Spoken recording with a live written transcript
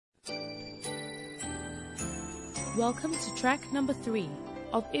Welcome to track number 3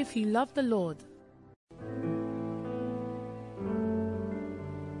 of If You Love the Lord.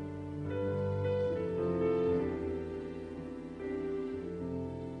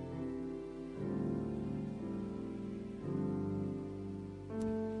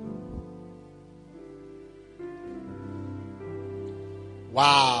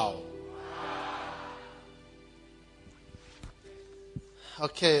 Wow.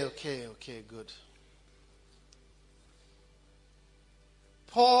 Okay, good.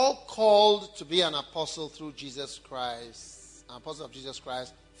 Paul called to be an apostle through Jesus Christ, an apostle of Jesus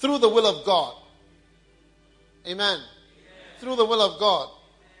Christ, through the will of God. Amen. Through the will of God,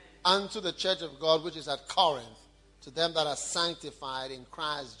 unto the church of God which is at Corinth, to them that are sanctified in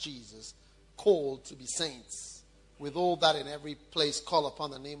Christ Jesus, called to be saints, with all that in every place call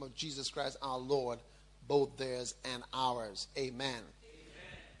upon the name of Jesus Christ our Lord, both theirs and ours. Amen.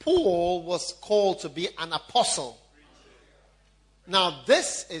 Paul was called to be an apostle. Now,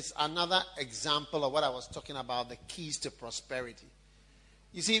 this is another example of what I was talking about, the keys to prosperity.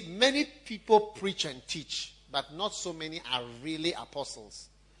 You see, many people preach and teach, but not so many are really apostles,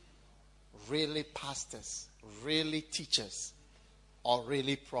 really pastors, really teachers, or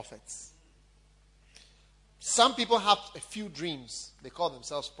really prophets. Some people have a few dreams. They call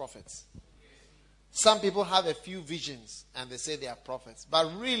themselves prophets. Some people have a few visions and they say they are prophets.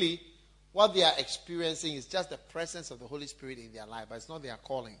 But really, what they are experiencing is just the presence of the Holy Spirit in their life, but it's not their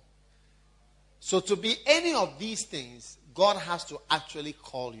calling. So to be any of these things, God has to actually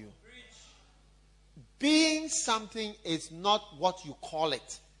call you. Being something is not what you call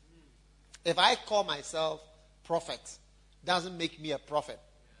it. If I call myself prophet, doesn't make me a prophet.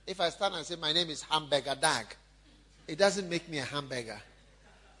 If I stand and say my name is Hamburger Dag, it doesn't make me a hamburger.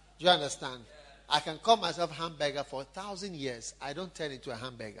 Do you understand? I can call myself hamburger for 1,000 years. I don't turn into a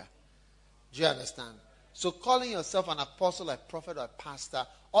hamburger. Do you understand? So calling yourself an apostle, a prophet, or a pastor,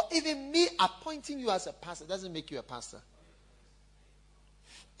 or even me appointing you as a pastor, doesn't make you a pastor.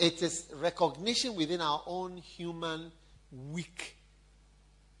 It is recognition within our own human, weak,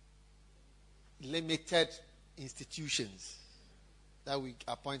 limited institutions that we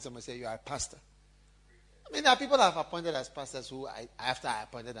appoint someone and say, you are a pastor. I mean, there are people that I've appointed as pastors who, after I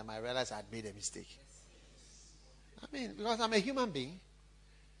appointed them, I realized I had made a mistake. I mean, because I'm a human being.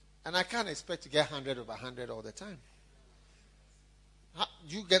 And I can't expect to get 100 over 100 all the time.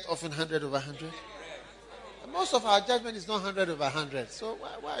 You get often 100 over 100? Most of our judgment is not 100 over 100. So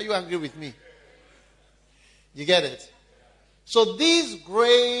why are you angry with me? You get it? So these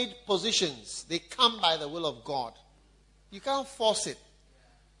great positions, they come by the will of God. You can't force it.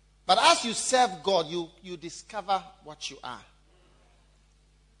 But as you serve God, you discover what you are.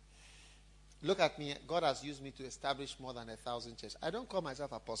 Look at me. God has used me to establish more than 1,000 churches. I don't call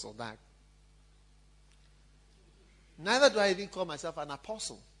myself Apostle Dag. Neither do I even call myself an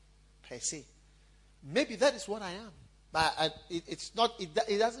apostle, per se. Maybe that is what I am. But it's not.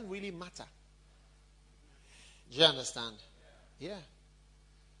 It doesn't really matter. Do you understand? Yeah.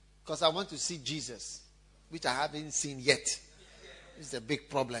 Because I want to see Jesus, which I haven't seen yet. It's a big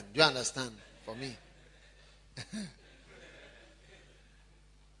problem. Do you understand? For me.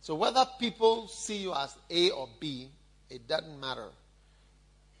 So whether people see you as A or B, it doesn't matter.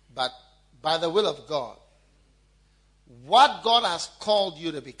 But by the will of God, what God has called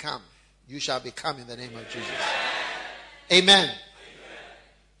you to become, you shall become in the name of Jesus. Amen. Amen.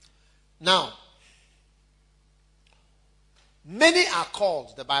 Now, many are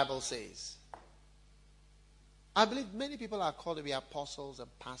called, the Bible says. I believe many people are called to be apostles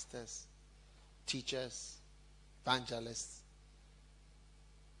and pastors, teachers, evangelists.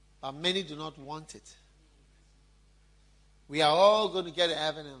 But many do not want it. We are all going to get to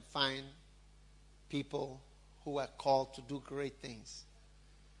heaven and find people who are called to do great things.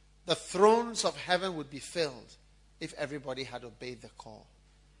 The thrones of heaven would be filled if everybody had obeyed the call.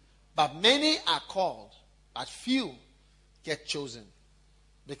 But many are called, but few get chosen.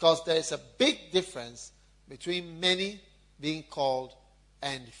 Because there is a big difference between many being called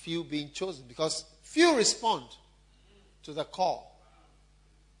and few being chosen. Because few respond to the call.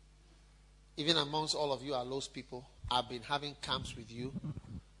 Even amongst all of you are lost people, I've been having camps with you.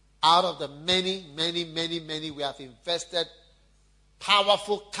 Out of the many, we have invested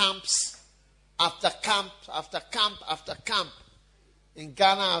powerful camps after camp, after camp, after camp. In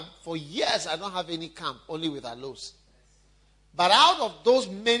Ghana, for years, I don't have any camp, only with Alos. But out of those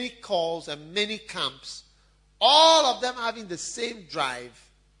many calls and many camps, all of them having the same drive,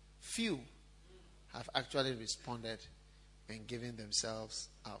 few have actually responded and given themselves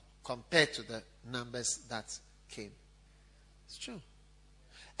out compared to the numbers that came. It's true.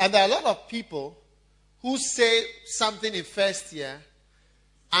 And there are a lot of people who say something in first year,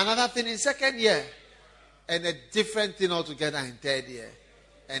 another thing in second year, and a different thing altogether in third year.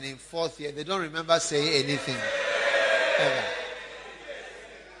 And in fourth year, they don't remember saying anything. Ever.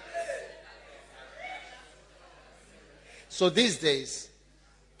 So these days,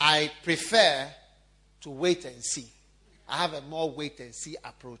 I prefer to wait and see. I have a more wait and see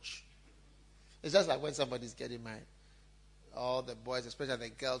approach. It's just like when somebody's getting married. All the boys, especially the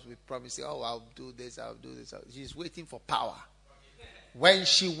girls, will promise, oh, I'll do this, I'll do this. She's waiting for power. When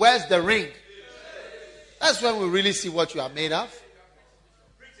she wears the ring, that's when we really see what you are made of.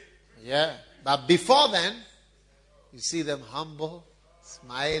 Yeah. But before then, you see them humble,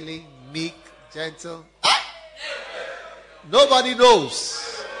 smiling, meek, gentle. Nobody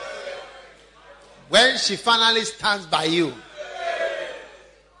knows. When she finally stands by you,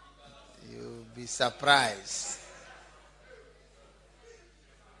 you'll be surprised.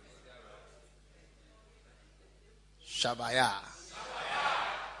 Shabaya.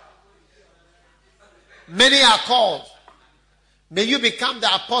 Many are called. May you become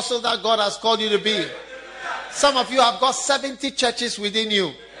the apostle that God has called you to be. Some of you have got 70 churches within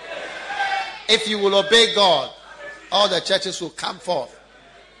you. If you will obey God, all the churches will come forth.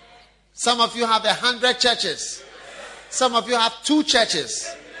 Some of you have 100 churches. Some of you have 2 churches.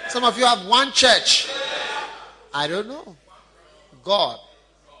 Some of you have 1 church. I don't know. God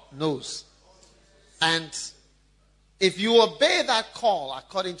knows. And if you obey that call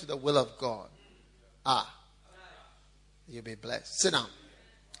according to the will of God, you'll be blessed. Sit down.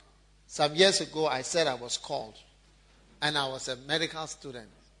 Some years ago, I said I was called. And I was a medical student.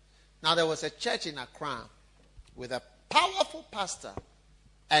 Now, there was a church in Accra with a powerful pastor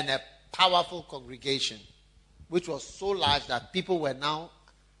and a powerful congregation, which was so large that people were now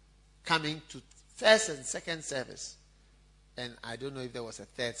coming to first and second service. And I don't know if there was a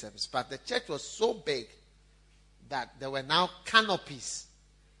third service. But the church was so big that there were now canopies.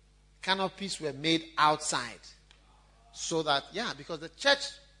 Canopies were made outside. So that, because the church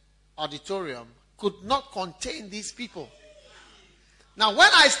auditorium could not contain these people. Now, when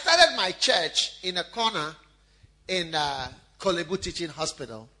I started my church in a corner in Kolebu Teaching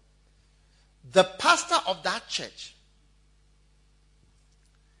Hospital, the pastor of that church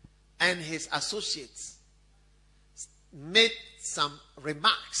and his associates made some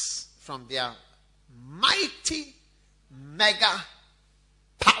remarks from their mighty, mega,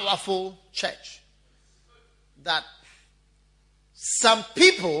 powerful church that some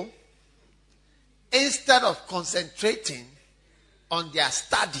people, instead of concentrating on their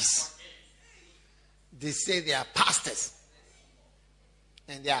studies, they say they are pastors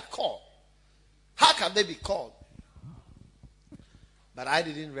and they are called. How can they be called? But I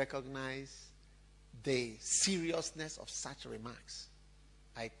didn't recognize the seriousness of such remarks.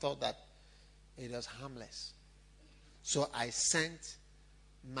 I thought that it was harmless. So I sent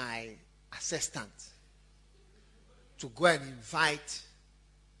my assistant to go and invite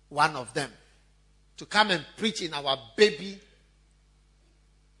one of them to come and preach in our baby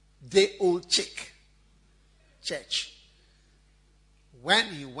day old chick church. When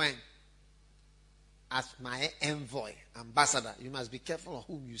he went as my envoy, ambassador, you must be careful of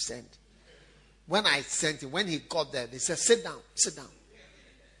whom you send. When I sent him, when he got there, they said, sit down, sit down.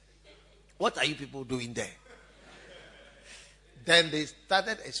 What are you people doing there? Then they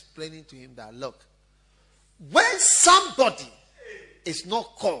started explaining to him that, look, when somebody is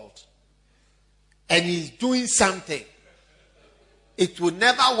not called and he's doing something, it will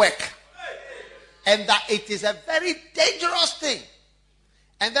never work. And that it is a very dangerous thing.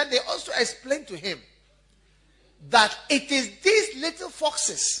 And then they also explained to him that it is these little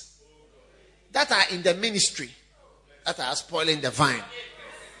foxes that are in the ministry that are spoiling the vine.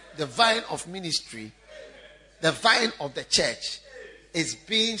 The vine of ministry, the vine of the church is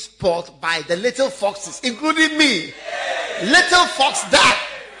being spoiled by the little foxes, including me. Little fox that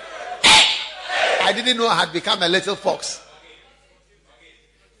I didn't know I had become a little fox.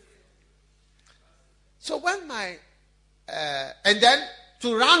 So when and then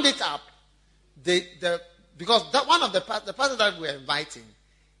to round it up, because that one of the pastor that we were inviting,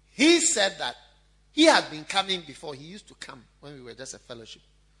 he said that he had been coming before. He used to come when we were just a fellowship.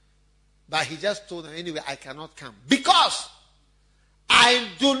 But he just told them, anyway, I cannot come. Because I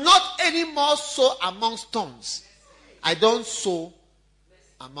do not anymore sow amongst thorns. I don't sow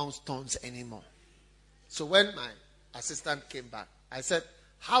amongst thorns anymore. So when my assistant came back, I said,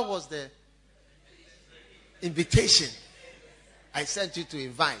 how was the invitation I sent you to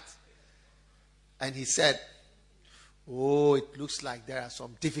invite? And he said, oh, it looks like there are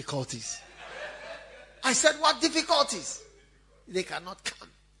some difficulties. I said, what difficulties? They cannot come.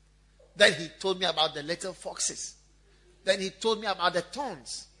 Then he told me about the little foxes. Then he told me about the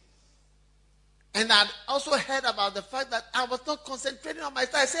thorns. And I'd also heard about the fact that I was not concentrating on my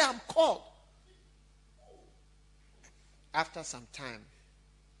study. I say I'm called. After some time,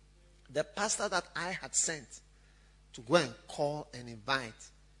 the pastor that I had sent to go and call and invite,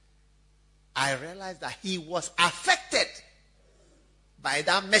 I realized that he was affected by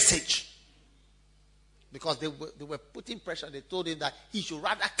that message. Because they were putting pressure. They told him that he should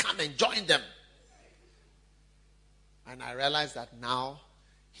rather come and join them. And I realized that now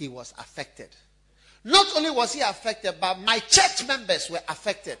he was affected. Not only was he affected, but my church members were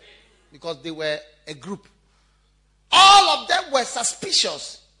affected. Because they were a group. All of them were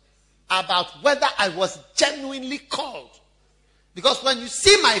suspicious about whether I was genuinely called. Because when you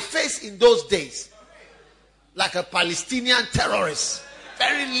see my face in those days, like a Palestinian terrorist,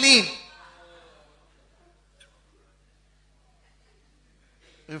 very lean.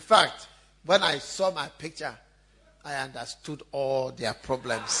 In fact, when I saw my picture, I understood all their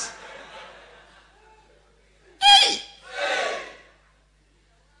problems. Hey!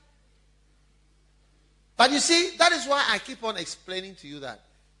 But you see, that is why I keep on explaining to you that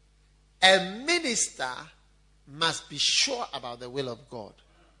a minister must be sure about the will of God.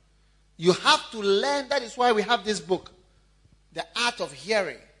 You have to learn. That is why we have this book, The Art of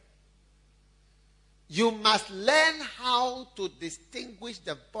Hearing. You must learn how to distinguish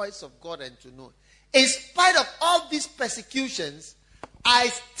the voice of God and to know. In spite of all these persecutions, I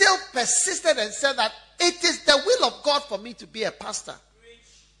still persisted and said that it is the will of God for me to be a pastor.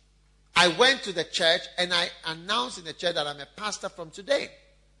 I went to the church and I announced in the church that I'm a pastor from today.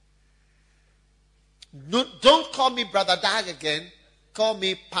 No, don't call me Brother Dag again. Call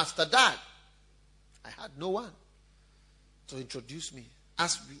me Pastor Dag. I had no one to introduce me.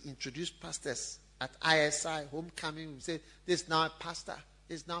 As we introduced pastors at ISI, homecoming, we say, this is now a pastor.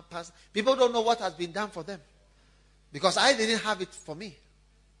 This is now a pastor. People don't know what has been done for them. Because I didn't have it for me.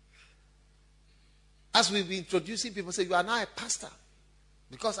 As we were introducing people, say, you are now a pastor.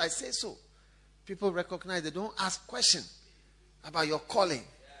 Because I say so. People recognize, they don't ask questions about your calling.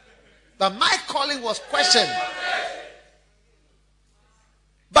 But my calling was questioned.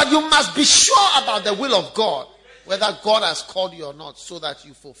 But you must be sure about the will of God, whether God has called you or not, so that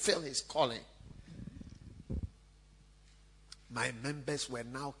you fulfill his calling. My members were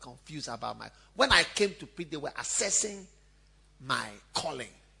now confused about when I came to preach, they were assessing my calling,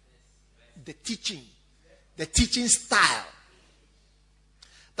 the teaching style,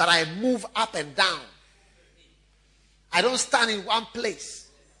 that I move up and down. I don't stand in one place.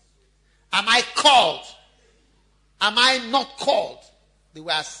 Am I called? Am I not called? They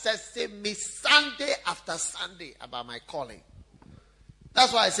were assessing me Sunday after Sunday about my calling.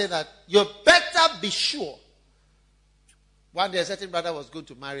 That's why I say that you better be sure. One day a certain brother was going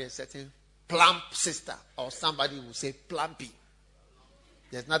to marry a certain plump sister, or somebody will say plumpy.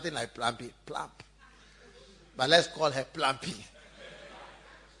 There's nothing like plumpy, plump. But let's call her plumpy.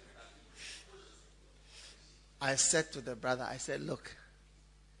 I said to the brother, I said, look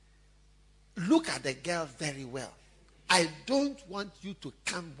at the girl very well. I don't want you to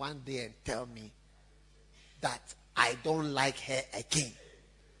come one day and tell me that I don't like her again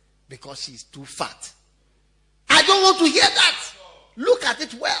because she's too fat. I don't want to hear that. Look at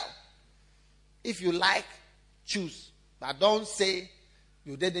it well. If you like, choose. But don't say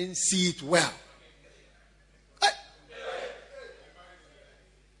you didn't see it well.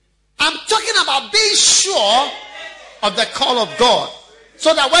 I'm talking about being sure of the call of God,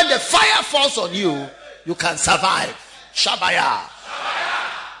 so that when the fire falls on you, you can survive. Shabaya.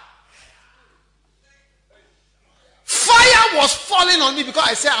 Fire was falling on me because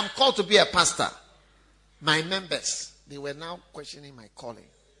I said I'm called to be a pastor. My members, they were now questioning my calling.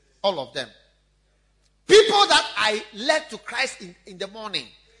 All of them. People that I led to Christ in the morning.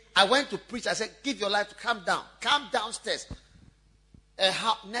 I went to preach. I said, give your life to come down. Come downstairs. A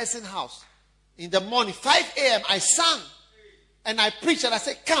nursing house. In the morning, 5 a.m., I sang. And I preached and I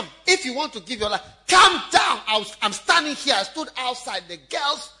said, come. If you want to give your life, come down. I'm standing here. I stood outside the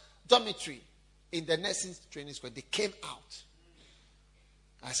girls' dormitory in the nursing training school. They came out.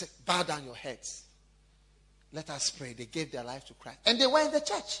 I said, bow down your heads. Let us pray. They gave their life to Christ. And they were in the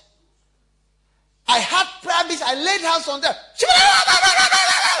church. I had prayer meetings. I laid hands on them.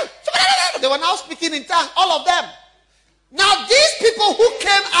 They were now speaking in tongues. All of them. Now these people who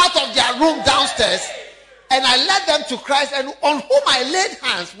came out of their room downstairs, and I led them to Christ, and on whom I laid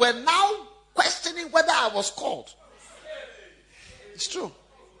hands, were now questioning whether I was called. It's true.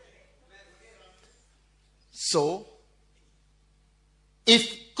 So,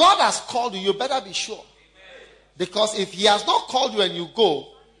 if God has called you, you better be sure. Because if he has not called you and you go,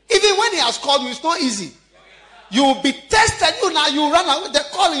 Even when he has called you, it's not easy. You will be tested. You run away. The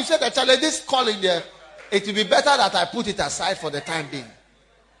calling, you say, this calling there, it will be better that I put it aside for the time being.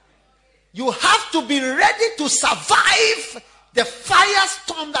 You have to be ready to survive the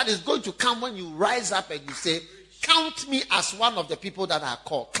firestorm that is going to come when you rise up and you say, count me as one of the people that are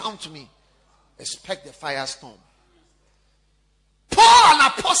called. Count me. Expect the firestorm. Paul,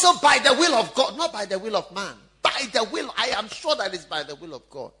 an apostle by the will of God, not by the will of man. By the will, I am sure that it's by the will of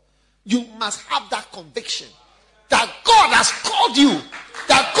God. You must have that conviction that God has called you,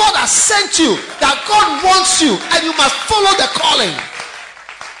 that God has sent you, that God wants you, and you must follow the calling.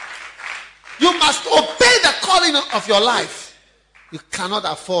 You must obey the calling of your life. You cannot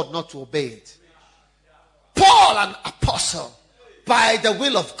afford not to obey it. Paul, an apostle by the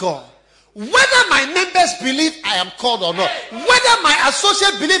will of God. Whether my members believe I am called or not, whether my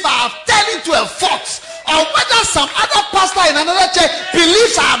associate believe I have turned into a fox, or whether some other pastor in another church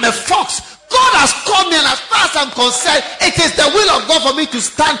believes I am a fox, God has called me, and as far as I'm concerned, it is the will of God for me to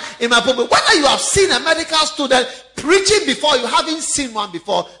stand in my pulpit. Whether you have seen a medical student preaching before, you haven't seen one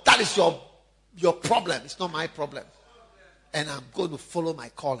before, that is your problem. It's not my problem. And I'm going to follow my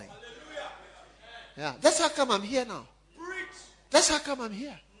calling. Yeah, that's how come I'm here now. That's how come I'm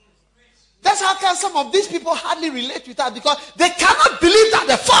here. That's how come some of these people hardly relate with us, because they cannot believe that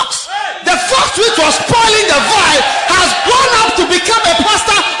the fox which was spoiling the vine has grown up to become a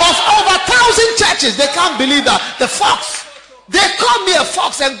pastor of over 1,000 churches. They can't believe that. The fox. They call me a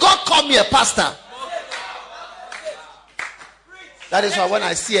fox and God called me a pastor. That is why when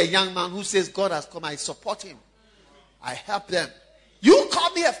I see a young man who says God has come, I support him. I help them. You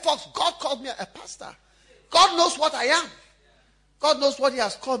call me a fox. God called me a pastor. God knows what I am. God knows what he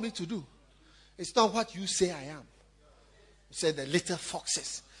has called me to do. It's not what you say I am. You say the little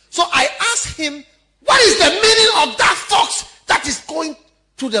foxes. So I asked him, what is the meaning of that fox that is going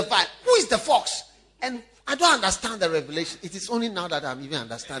to the vine? Who is the fox? And I don't understand the revelation. It is only now that I'm even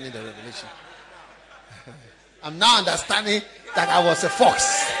understanding the revelation. I'm now understanding that I was a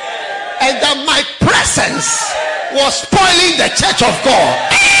fox. And that my presence was spoiling the church of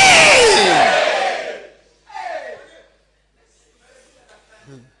God. Hey!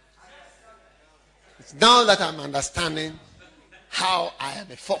 Now that I'm understanding how I am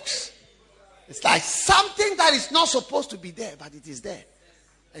a fox. It's like something that is not supposed to be there, but it is there.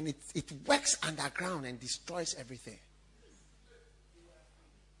 And it works underground and destroys everything.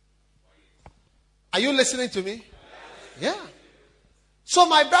 Are you listening to me? Yeah. So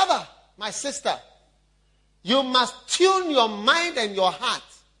my brother, my sister, you must tune your mind and your heart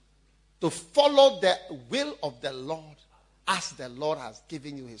to follow the will of the Lord as the Lord has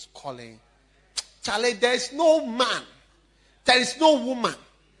given you his calling. Charlie, there is no man, there is no woman,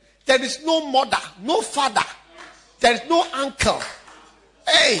 there is no mother, no father, there is no uncle,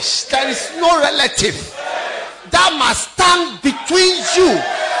 there is no relative that must stand between you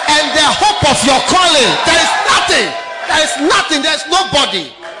and the hope of your calling. There is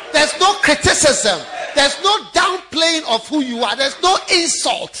nobody, there's no criticism, there's no downplaying of who you are, there's no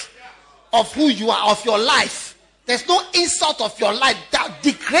insult of who you are, of your life. There's no insult of your life, that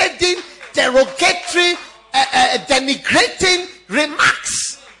degrading, derogatory, denigrating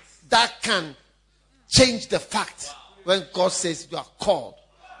remarks that can change the fact when God says you are called.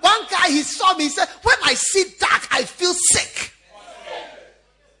 One guy, he saw me, he said, when I see dark, I feel sick.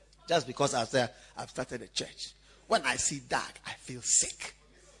 Just because I've started a church. When I see dark, I feel sick.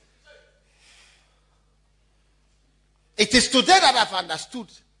 It is today that I've understood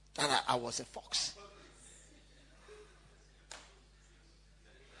that I was a fox.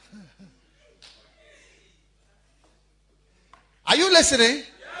 Are you listening?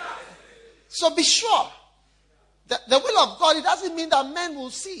 So be sure. The will of God, it doesn't mean that men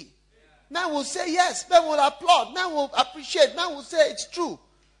will see. Men will say yes. Men will applaud. Men will appreciate. Men will say it's true.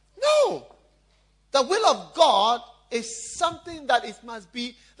 No. The will of God is something that it must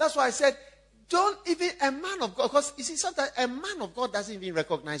be. That's why I said, don't even, a man of God, because you see, sometimes a man of God doesn't even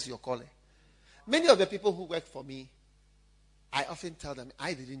recognize your calling. Many of the people who work for me, I often tell them,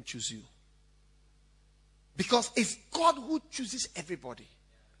 I didn't choose you. Because it's God who chooses everybody.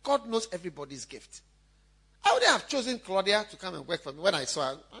 God knows everybody's gift. I wouldn't have chosen Claudia to come and work for me. When I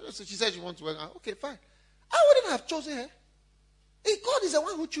saw her, she said she wants to work. Okay, fine. I wouldn't have chosen her. God is the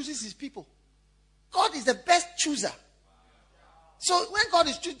one who chooses his people. God is the best chooser. So when God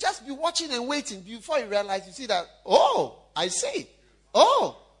is choosing, just be watching and waiting. Before you realize, you see that, I see.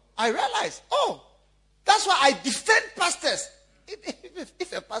 I realize. That's why I defend pastors.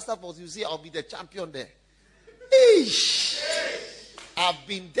 If a pastor falls, you see, I'll be the champion there. I've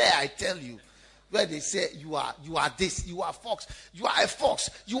been there, I tell you. where they say you are this, you are fox, you are a fox,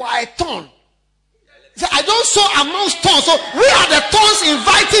 you are a thorn. Say, I don't sow amongst thorns. So we are the thorns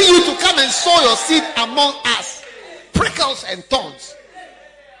inviting you to come and sow your seed among us. Prickles and thorns.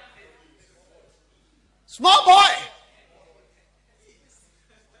 Small boy.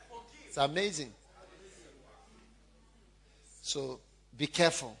 It's amazing. So be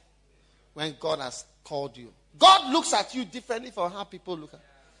careful when God has called you. God looks at you differently from how people look at you.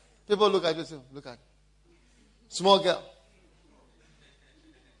 People look at you and say, look at small girl.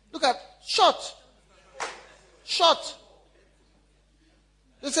 Look at short.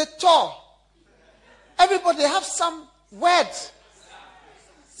 They say tall. Everybody have some words.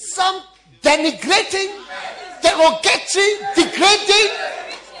 Some denigrating, derogatory, degrading,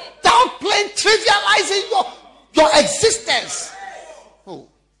 downplaying, trivializing your existence. Oh.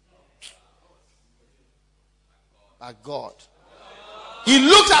 By God. He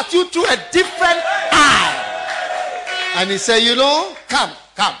looks at you through a different eye. And he said, come.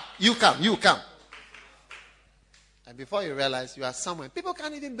 You come. And before you realize you are somewhere, people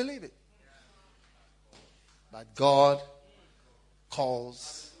can't even believe it. But God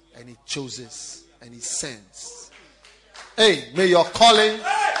calls and he chooses and he sends. Hey, may your calling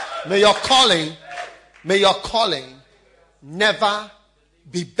never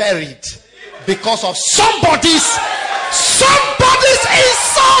be buried because of somebody's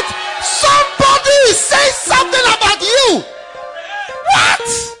insult. Somebody says something about you. What?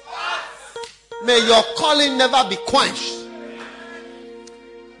 May your calling never be quenched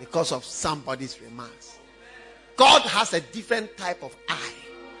because of somebody's remarks. God has a different type of eye.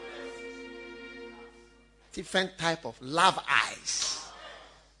 Different type of love eyes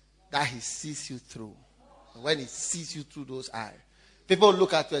that he sees you through. And when he sees you through those eyes, people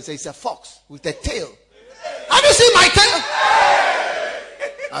look at you and say, it's a fox with a tail. Have you seen my tail?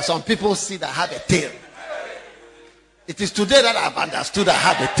 And some people see that I have a tail. It is today that I've understood I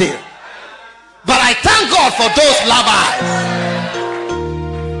have a tail. But I thank God for those love eyes.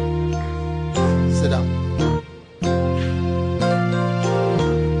 Sit down.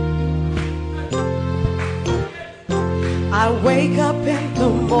 I wake up in the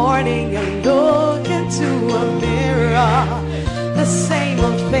morning and look into a mirror. The same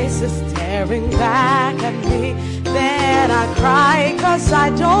old face is staring back at me. Then I cry 'cause I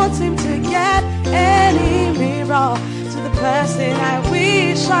don't seem to get any mirror to the person I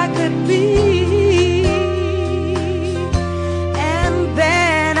wish I could be. And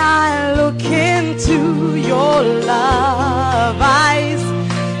then I look into your love eyes.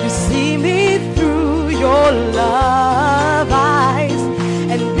 You see me through your love eyes.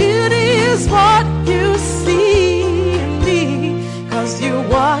 And beauty is what you see in me, 'cause you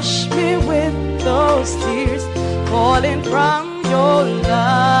wash me with those tears falling from your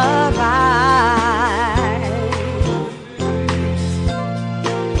love eyes.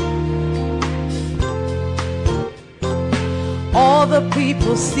 All the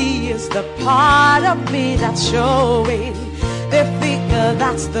people see is the part of me that's showing. They figure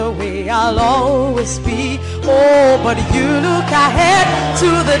that's the way I'll always be. Oh, but you look ahead to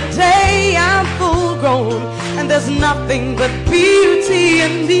the day I'm full grown, and there's nothing but beauty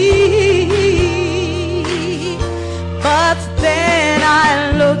in me. But then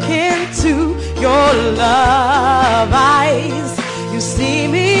I look into your love eyes. You see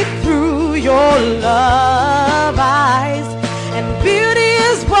me through your love eyes. And beauty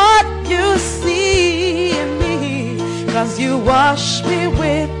is what you see in me, 'cause you wash me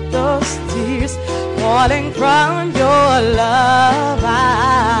with those tears falling from your love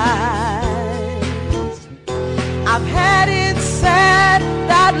eyes. I've had it said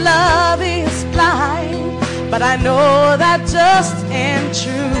that love is blind, but I know that just ain't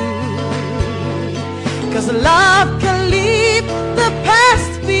true. 'Cause love can leave the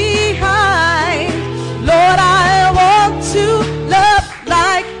past behind. Lord, I want to love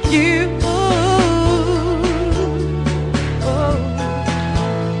like you.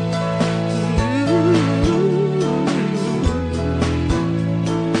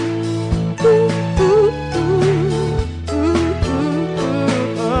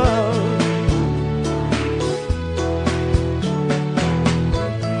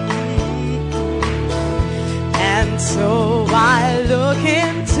 So I look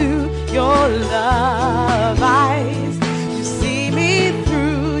into your love eyes. You see me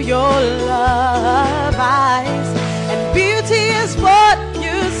through your love eyes. And beauty is what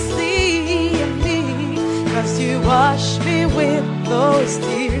you see in me, 'cause you wash me with those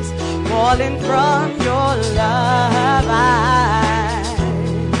tears falling from your love eyes.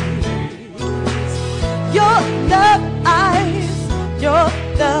 Your love eyes, your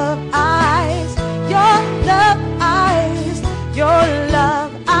love eyes.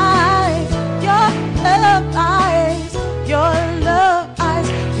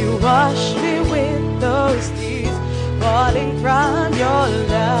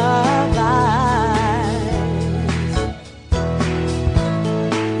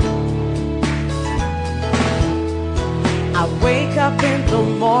 wake up in the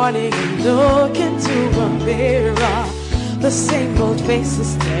morning and look into a mirror, the same old face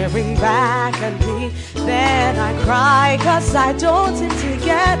is staring back at me. Then I cry, 'cause I don't seem to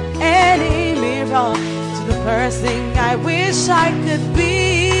get any nearer to the person I wish I could be.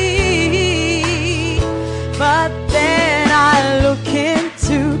 But then I look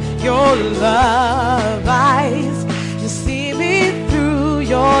into your love eyes. You see me through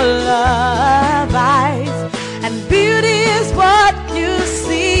your love eyes, and beauty is what you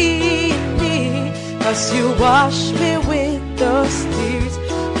see in me, 'cause you wash me with those tears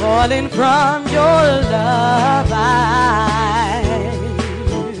falling from your love eyes.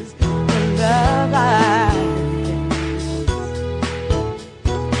 Your love eyes.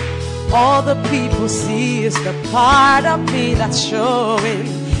 All the people see is the part of me that's showing.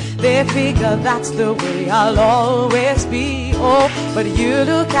 They figure that's the way I'll always be. Oh, but you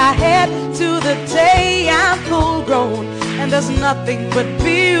look ahead to the day I'm full grown, and there's nothing but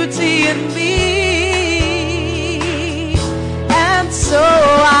beauty in me. And so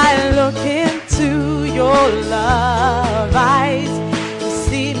I look into your love eyes. You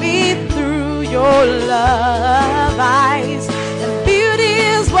see me through your love eyes, and beauty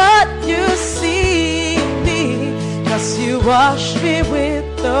is what you see in me, 'cause you wash me with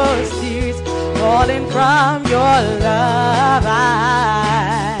those tears falling from your love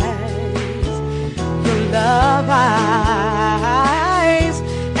eyes. Your love eyes.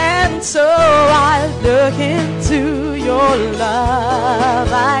 And so I look into your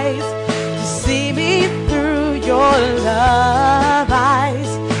love eyes. You see me through your love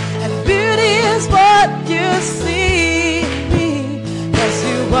eyes, and beauty is what you see in me, 'cause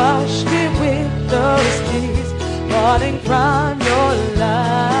you wash me with those tears falling from your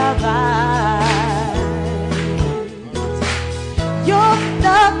love eyes. Your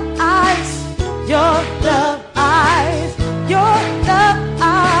love eyes, your love eyes, your love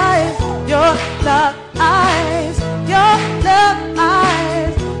eyes, your love eyes, your love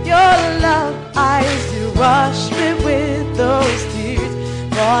eyes, your love eyes. You wash me with those tears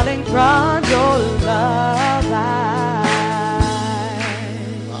falling from your love eyes.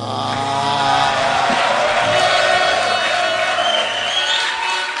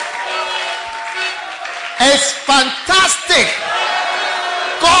 It's fantastic.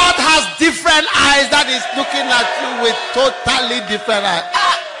 God has different eyes that is looking at you with totally different eyes.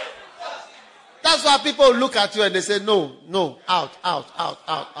 That's why people look at you and they say, no, no, out, out, out,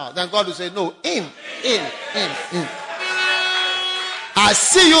 out, out. Then God will say, no, in. I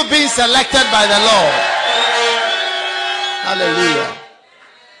see you being selected by the Lord. Hallelujah.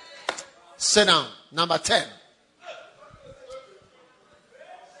 Sit down. Number 10.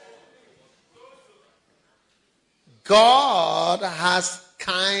 God has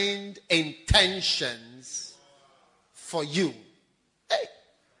kind intentions for you. Hey.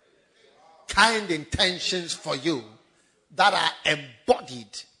 Kind intentions for you that are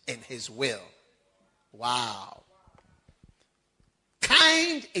embodied in his will. Wow.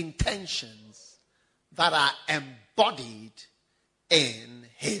 Kind intentions that are embodied in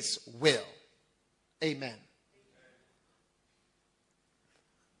his will. Amen.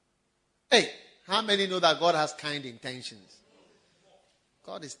 Hey. How many know that God has kind intentions?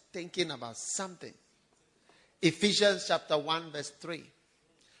 God is thinking about something. Ephesians chapter 1 verse 3.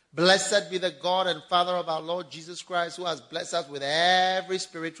 Blessed be the God and Father of our Lord Jesus Christ, who has blessed us with every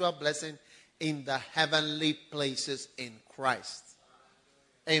spiritual blessing in the heavenly places in Christ.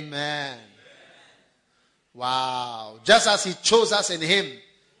 Amen. Wow. Just as he chose us in him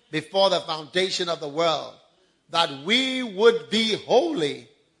before the foundation of the world, that we would be holy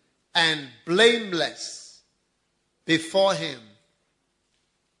and blameless before him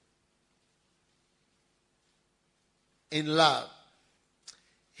in love.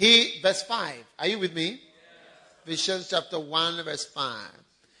 Verse 5. Are you with me? Ephesians chapter 1 verse 5.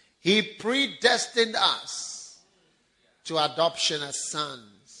 He predestined us to adoption as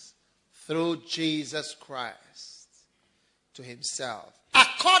sons through Jesus Christ to himself,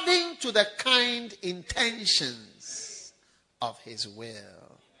 according to the kind intentions of his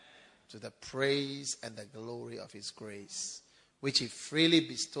will, to the praise and the glory of his grace, which he freely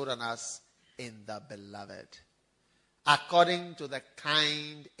bestowed on us in the beloved. According to the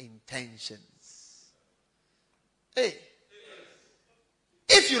kind intentions. Hey,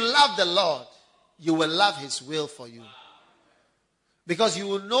 if you love the Lord, you will love his will for you. Because you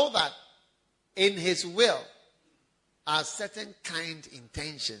will know that in his will are certain kind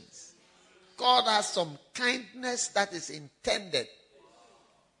intentions. God has some kindness that is intended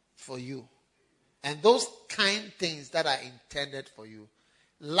for you. And those kind things that are intended for you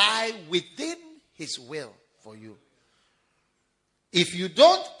lie within his will for you. If you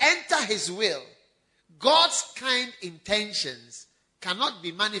don't enter his will, God's kind intentions cannot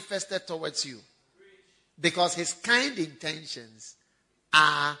be manifested towards you. Because his kind intentions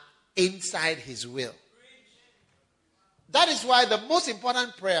are inside his will. That is why the most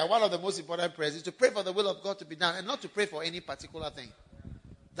important prayer, one of the most important prayers, is to pray for the will of God to be done and not to pray for any particular thing.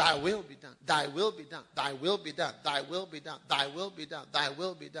 Thy will be done. Thy will be done. Thy will be done. Thy will be done. Thy will be done. Thy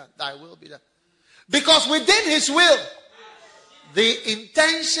will be done. Thy will be done. Because within his will, the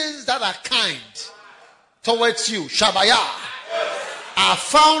intentions that are kind towards you, Shabbayah, are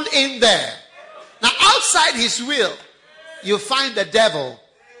found in there. Now, outside his will, you find the devil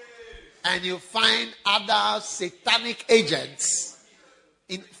and you find other satanic agents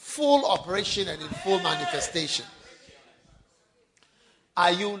in full operation and in full manifestation.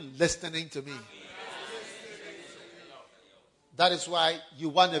 Are you listening to me? That is why you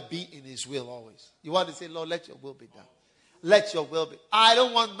want to be in his will always. You want to say, Lord, let your will be done. Let your will be. I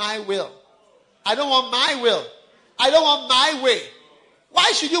don't want my will. I don't want my will. I don't want my way.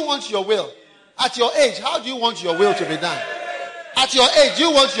 Why should you want your will? At your age, how do you want your will to be done? At your age,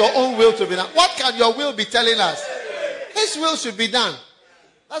 you want your own will to be done. What can your will be telling us? His will should be done.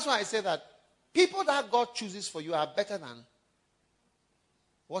 That's why I say that people that God chooses for you are better than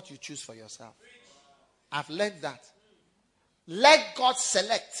what you choose for yourself. I've learned that. Let God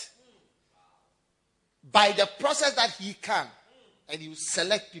select by the process that he can, and he will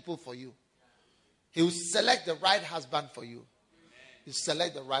select people for you. He will select the right husband for you. He will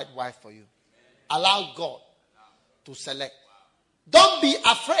select the right wife for you. Allow God to select. Don't be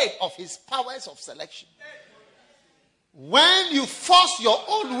afraid of his powers of selection. When you force your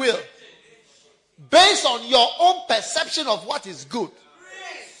own will based on your own perception of what is good,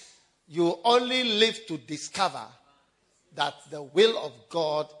 you only live to discover that the will of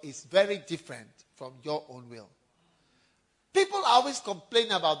God is very different from your own will. People always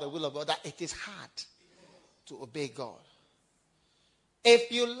complain about the will of God, that it is hard to obey God.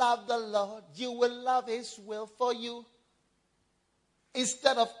 If you love the Lord, you will love his will for you.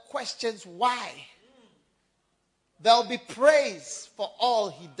 Instead of questions, why? There will be praise for all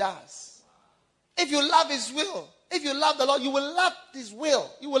he does. If you love his will, if you love the Lord, you will love his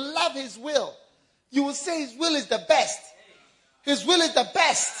will. You will love his will. You will say his will is the best. His will is the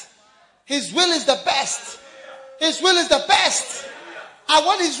best. His will is the best. His will is the best. I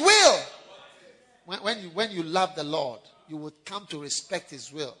want his will. When you love the Lord, you will come to respect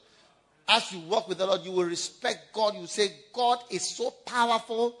his will. As you walk with the Lord, you will respect God. You say, God is so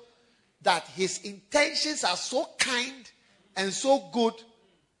powerful that his intentions are so kind and so good,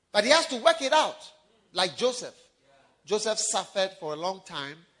 but he has to work it out. Like Joseph. Joseph suffered for a long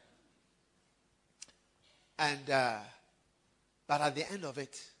time. But at the end of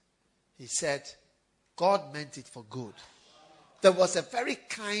it, he said, God meant it for good. There was a very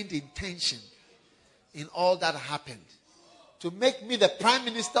kind intention in all that happened. To make me the prime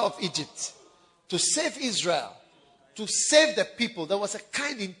minister of Egypt. To save Israel. To save the people. There was a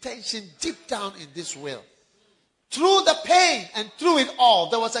kind intention deep down in this will. Through the pain and through it all,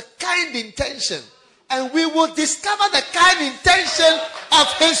 there was a kind intention. And we will discover the kind intention of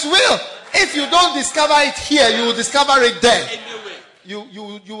his will. If you don't discover it here, you will discover it there. You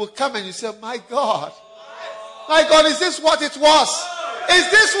will come and you say, my God, is this what it was? Is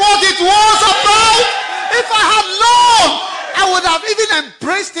this what it was about? If I had known, I would have even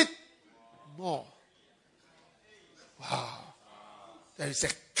embraced it more. Wow. There is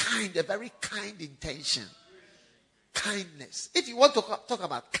a very kind intention. Kindness. If you want to talk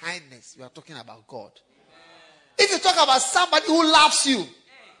about kindness, you are talking about God. If you talk about somebody who loves you,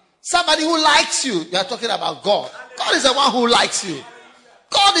 somebody who likes you, you are talking about God. God is the one who likes you.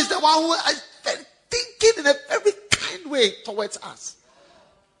 God is the one who is thinking in a very kind way towards us.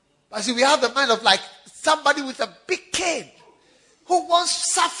 But see, we have the mind of like somebody with a big cane who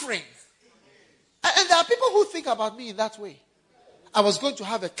wants suffering. And there are people who think about me in that way. I was going to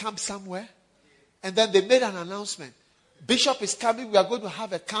have a camp somewhere, and then they made an announcement. Bishop is coming, we are going to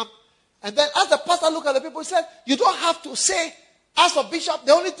have a camp. And then as the pastor looked at the people, he said, you don't have to say, as for Bishop,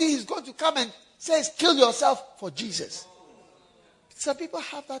 the only thing he's going to come and say is kill yourself for Jesus. Some people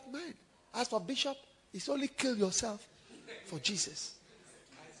have that mind. As for Bishop, it's only kill yourself for Jesus.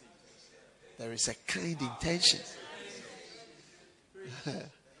 There is a kind intention.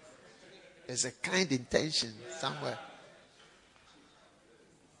 There's a kind intention somewhere.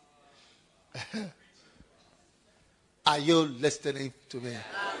 Are you listening to me?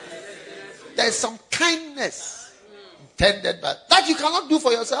 There's some kindness intended, but that you cannot do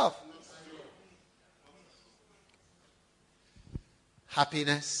for yourself.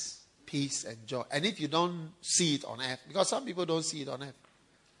 Happiness, peace and joy. And if you don't see it on earth, because some people don't see it on earth.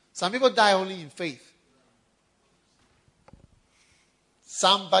 Some people die only in faith.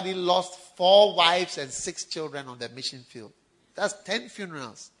 Somebody lost 4 wives and 6 children on the mission field. That's 10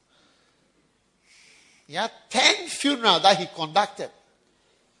 funerals. He had 10 funerals that he conducted.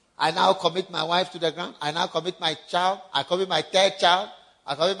 I now commit my wife to the ground. I now commit my child. I commit my 3rd child.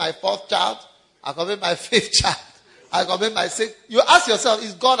 I commit my 4th child. I commit my 5th child. I commit my 6th. You ask yourself,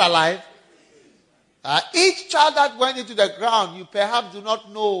 is God alive? Each child that went into the ground, you perhaps do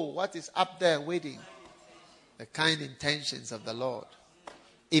not know what is up there waiting. The kind intentions of the Lord.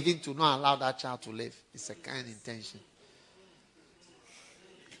 Even to not allow that child to live. It's a kind intention.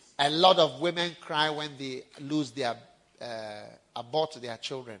 A lot of women cry when they lose their, abort their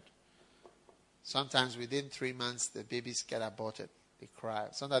children. Sometimes within 3 months, the babies get aborted. They cry.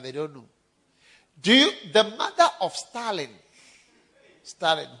 Sometimes they don't know. The mother of Stalin,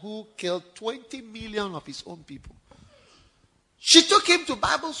 who killed 20 million of his own people, she took him to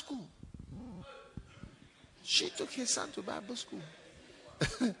Bible school. She took his son to Bible school.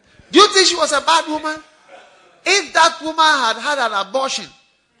 Do you think she was a bad woman? If that woman had an abortion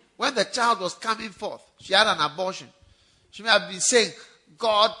when the child was coming forth, she had an abortion, she may have been saying,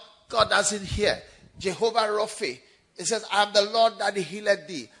 God doesn't hear. Jehovah Rapha. It says, I am the Lord that healeth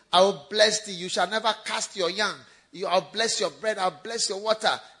thee. I will bless thee. You shall never cast your young. I'll bless your bread. I'll bless your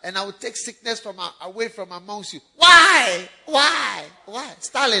water. And I will take sickness away from amongst you. Why?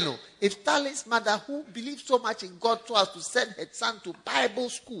 Stalin. If Stalin's mother, who believed so much in God, told us to send her son to Bible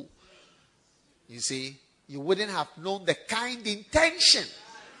school, you see, you wouldn't have known the kind intention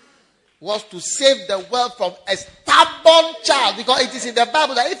was to save the world from a stubborn child. Because it is in the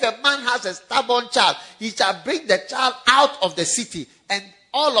Bible that if a man has a stubborn child, he shall bring the child out of the city, and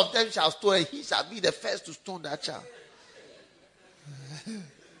all of them shall stone, and he shall be the first to stone that child.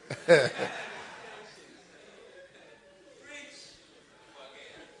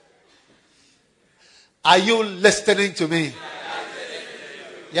 Are you listening to me?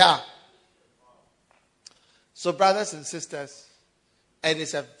 Yeah. So, brothers and sisters, it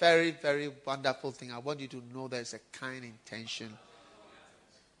is a very, very wonderful thing. I want you to know there's a kind intention.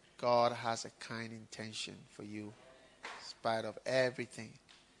 God has a kind intention for you. In spite of everything,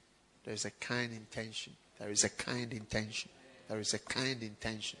 there's a kind intention. There is a kind intention. There is a kind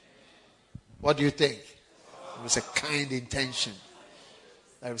intention. What do you think? There is a kind intention.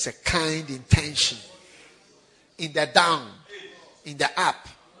 There is a kind intention. In the down, in the up,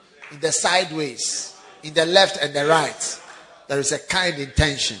 in the sideways, in the left and the right. There is a kind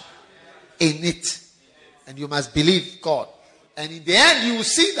intention in it. And you must believe God. And in the end, you will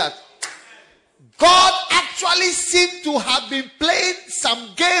see that God actually seemed to have been playing some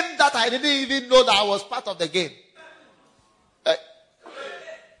game that I didn't even know that I was part of the game.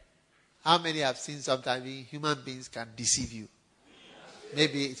 How many have seen sometimes human beings can deceive you?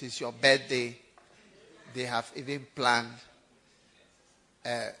 Maybe it is your birthday. They have even planned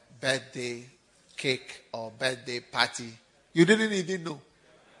a birthday cake or birthday party. You didn't even know.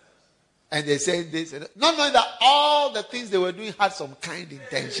 And they said this. Not knowing that all the things they were doing had some kind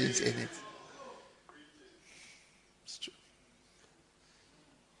intentions in it. It's true.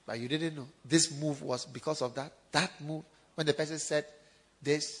 But you didn't know. This move was because of that. That move, when the person said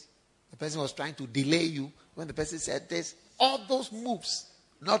this, the person was trying to delay you. When the person said this, all those moves,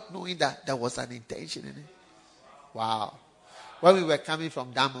 not knowing that there was an intention in it. Wow. When we were coming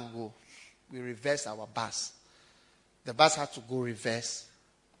from Damongo, we reversed our bus. The bus had to go reverse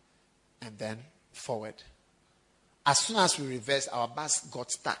and then forward. As soon as we reversed, our bus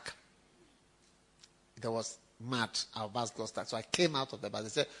got stuck. There was mud. Our bus got stuck. So I came out of the bus. They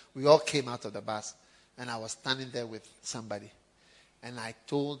said, we all came out of the bus. And I was standing there with somebody. And I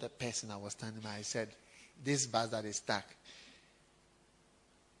told the person I was standing by, I said, this bus that is stuck,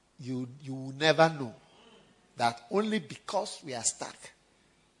 you will never know that only because we are stuck,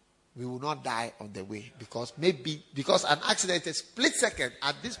 we will not die on the way. Because an accident is a split second.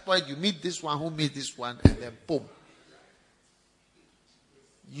 At this point, you meet this one who meets this one, and then boom.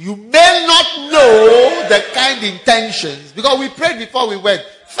 You may not know the kind intentions, because we prayed before we went.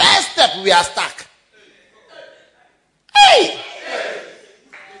 First step, we are stuck. Hey!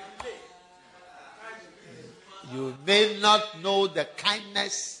 You may not know the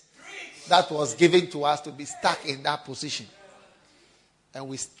kindness that was given to us to be stuck in that position. And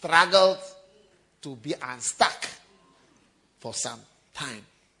we struggled to be unstuck for some time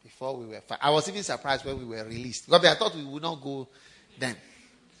before we were fine. I was even surprised when we were released. Because I thought we would not go then.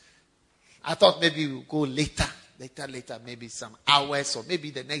 I thought maybe we would go later, maybe some hours or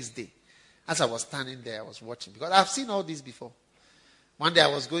maybe the next day. As I was standing there, I was watching. Because I've seen all this before. One day I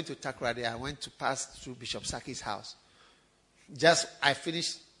was going to Takoradi. I went to pass through Bishop Saki's house. I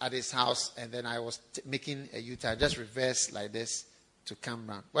finished at his house, and then I was making a U-turn. I just reversed like this to come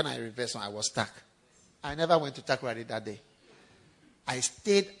round. When I reversed, I was stuck. I never went to Takoradi that day. I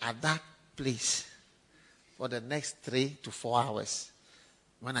stayed at that place for the next 3 to 4 hours.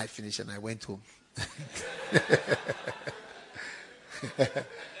 When I finished, and I went home.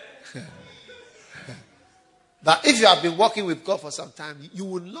 But if you have been walking with God for some time, you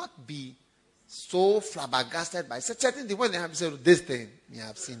will not be so flabbergasted by certain things. When they have said this thing, you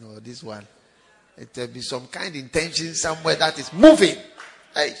have seen, or this one, it will be some kind of intention somewhere that is moving.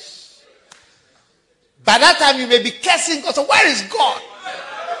 Hey. By that time, you may be cursing God. So where is God?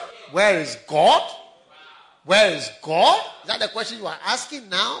 Where is God? Where is God? Is that the question you are asking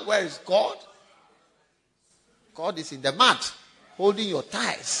now? Where is God? God is in the mat, holding your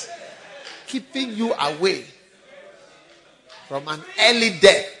thighs, keeping you away from an early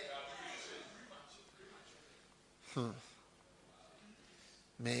death.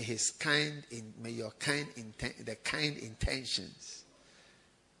 May the kind intentions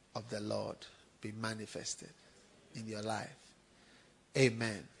of the Lord be manifested in your life.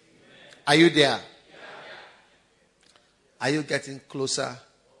 Amen. Are you there? Are you getting closer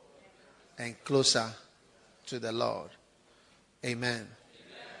and closer to the Lord? Amen.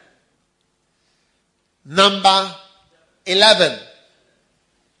 Number 11.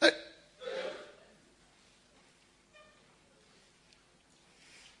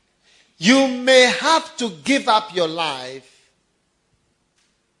 You may have to give up your life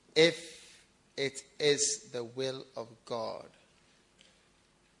if it is the will of God.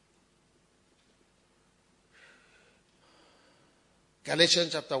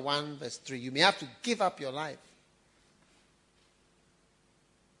 Galatians chapter 1 verse 3. You may have to give up your life.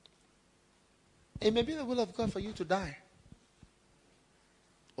 It may be the will of God for you to die.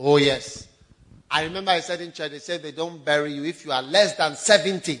 Oh yes. I remember I said in church, they said they don't bury you if you are less than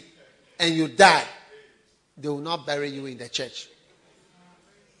 70 and you die. They will not bury you in the church.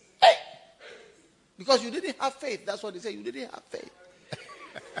 Hey! Because you didn't have faith. That's what they say. You didn't have faith.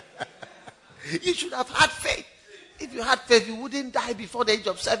 You should have had faith. If you had faith, you wouldn't die before the age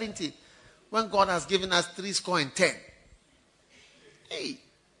of 70 when God has given us 70. Hey.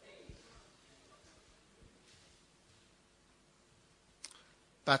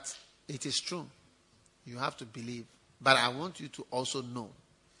 But it is true. You have to believe. But I want you to also know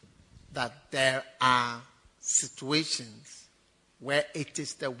that there are situations where it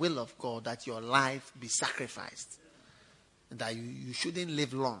is the will of God that your life be sacrificed. That you shouldn't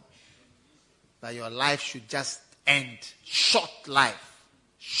live long. That your life should just end. Short life.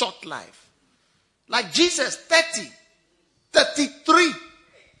 Short life. Like Jesus, 30, 33.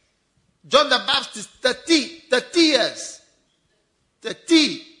 John the Baptist, 30 years.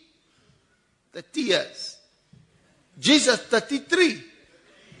 30 years. Jesus, 33.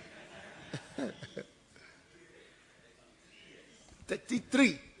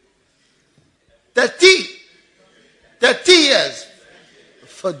 33. 30 years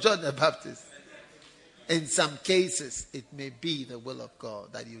for John the Baptist. In some cases, it may be the will of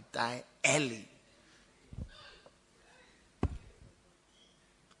God that you die early.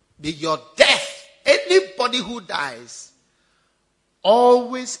 Be your death. Anybody who dies,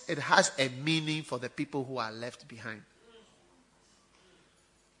 always it has a meaning for the people who are left behind.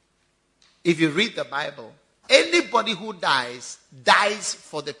 If you read the Bible, anybody who dies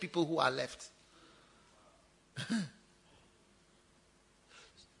for the people who are left.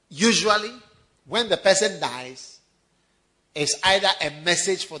 Usually, when the person dies, it's either a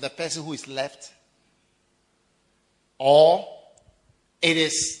message for the person who is left, or it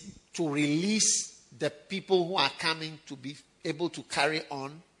is to release the people who are coming to be able to carry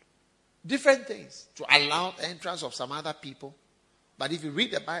on different things, to allow the entrance of some other people. But if you read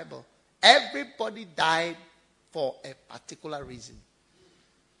the Bible, everybody died for a particular reason.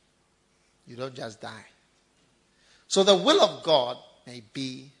 You don't just die. So the will of God may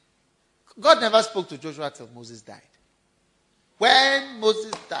be, God never spoke to Joshua till Moses died. When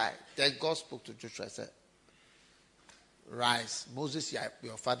Moses died, then God spoke to Joshua and said, rise, Moses,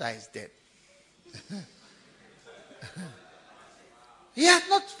 your father is dead. He had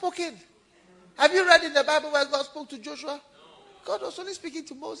not spoken. Have you read in the Bible where God spoke to Joshua? No. God was only speaking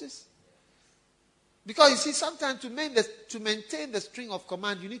to Moses. Because you see, sometimes to maintain the string of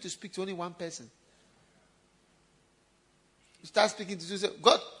command, you need to speak to only one person. You start speaking to Jesus.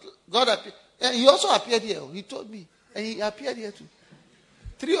 God appeared. And he also appeared here. He told me. And he appeared here too.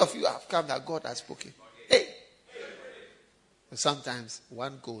 3 of you have come that God has spoken. Hey. Sometimes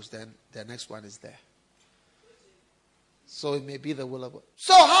one goes, then the next one is there. So it may be the will of God.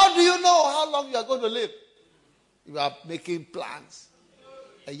 So how do you know how long you are going to live? You are making plans.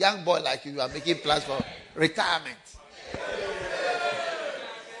 A young boy like you are making plans for retirement.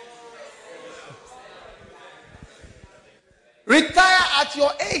 Retire at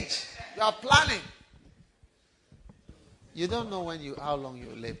your age. You are planning. You don't know how long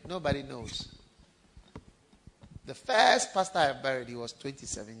you live. Nobody knows. The first pastor I buried, he was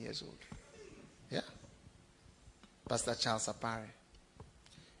 27 years old. Yeah. Pastor Charles Apare.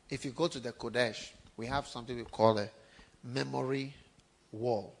 If you go to the Kodesh, we have something we call a memory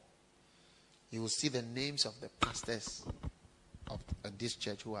wall. You will see the names of the pastors of this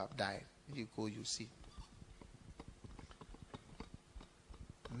church who have died. If you go, you see.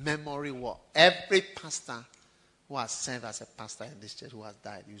 Memory wall. Every pastor who has served as a pastor in this church who has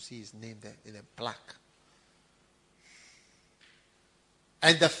died, you see his name there in a plaque.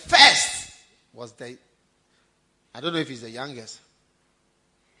 And the first was I don't know if he's the youngest,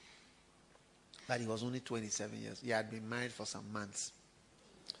 but he was only 27 years. He had been married for some months.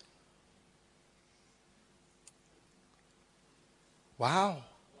 Wow.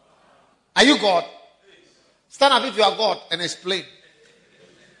 Are you God? Stand up if you are God and explain.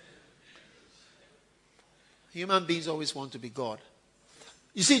 Human beings always want to be God.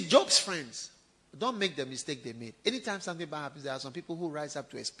 You see, Job's friends, don't make the mistake they made. Anytime something bad happens, there are some people who rise up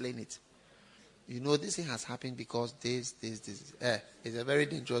to explain it. You know, this thing has happened because this. It's a very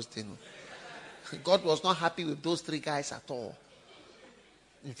dangerous thing. God was not happy with those three guys at all.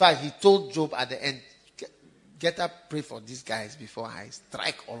 In fact, he told Job at the end, get up, pray for these guys before I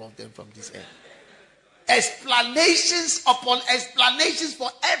strike all of them from this earth. Explanations upon explanations for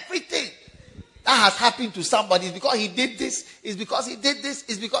everything that has happened to somebody. Is because he did this. It's because he did this.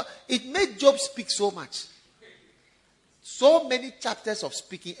 It's because it made Job speak so much. So many chapters of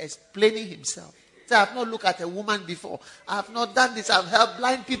speaking, explaining himself. So I have not looked at a woman before. I have not done this. I've helped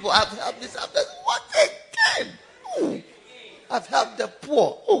blind people. I've helped this. I've done what again? Oh, I've helped the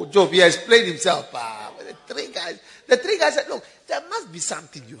poor. Oh, Job, he explained himself. The three guys said, look, there must be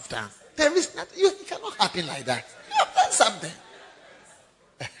something you've done. There is nothing. It cannot happen like that. You have done something.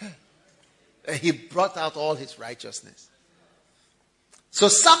 He brought out all his righteousness. So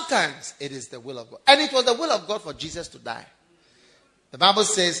sometimes it is the will of God. And it was the will of God for Jesus to die. The Bible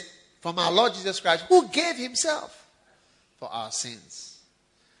says, from our Lord Jesus Christ, who gave himself for our sins,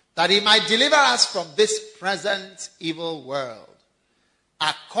 that he might deliver us from this present evil world,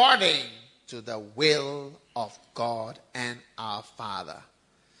 according to the will of God and our Father,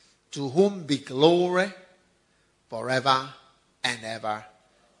 to whom be glory forever and ever.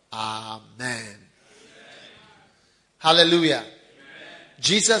 Amen. Amen. Hallelujah. Amen.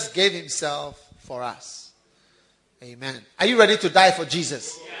 Jesus gave himself for us. Amen. Are you ready to die for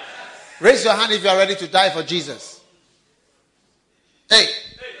Jesus? Yes. Raise your hand if you are ready to die for Jesus. Hey,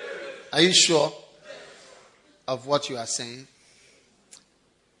 are you sure of what you are saying?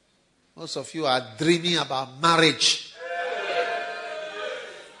 Most of you are dreaming about marriage.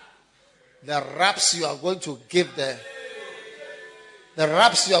 The raps you are going to give the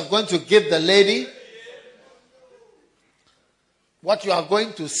raps you are going to give the lady, what you are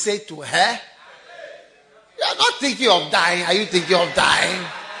going to say to her. You are not thinking of dying. Are you thinking of dying?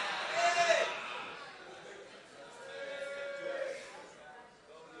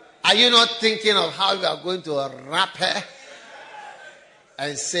 Are you not thinking of how you are going to wrap her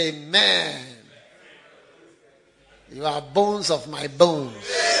and say, man, you are bones of my bones.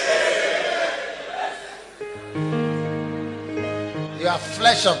 You are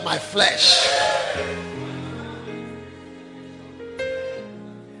flesh of my flesh.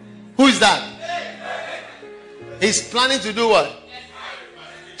 Who is that? He's planning to do what?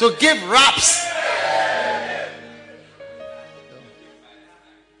 To give raps.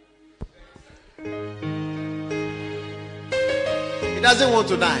 He doesn't want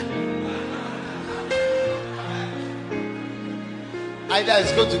to die. Either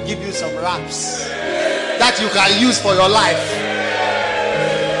he's going to give you some raps that you can use for your life.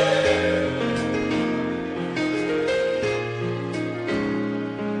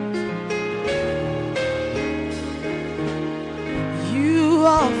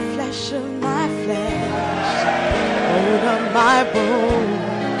 Of my flesh, bone of my bone.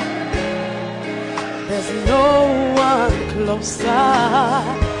 There's no one closer.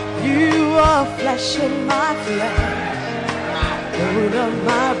 You are flesh of my flesh, bone of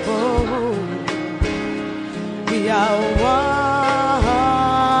my bone. We are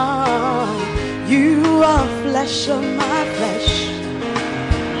one. You are flesh of my flesh,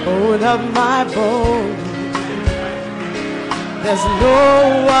 bone of my bone. There's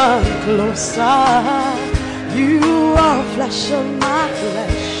no one closer. You are flesh of my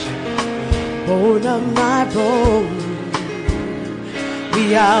flesh, bone of my bone.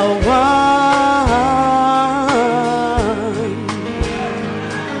 We are one.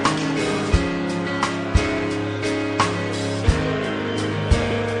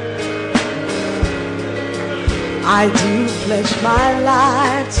 I do pledge my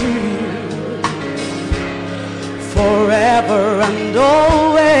life to you forever and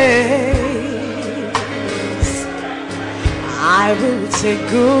always. I will take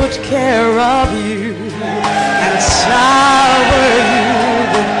good care of you and shower you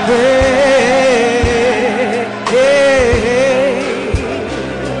with praise.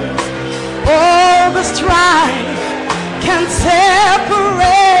 All the strife can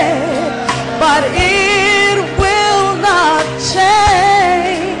separate, but it will not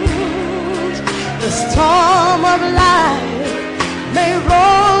change. The storm of life may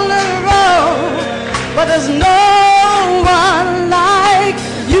roll and roll, but there's no one like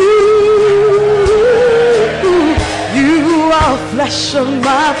you. You are flesh of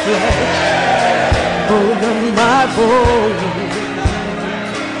my flesh, bone of my bone.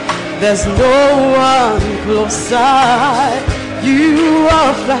 There's no one closer. You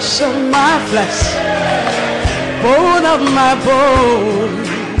are flesh of my flesh, bone of my bone.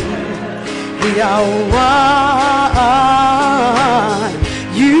 We are one.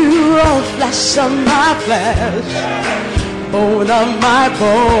 You are flesh of my flesh, bone of my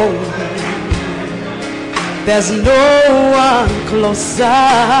bone. There's no one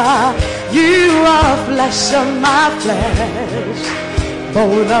closer. You are flesh of my flesh,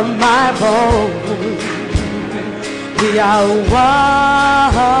 bone of my bone. We are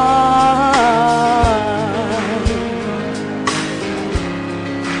one.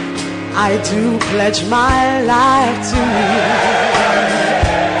 I do pledge my life to you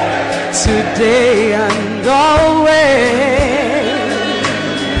today and always.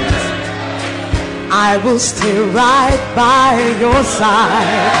 I will stay right by your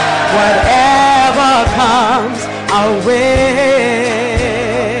side, whatever comes our way.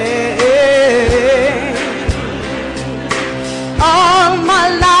 All my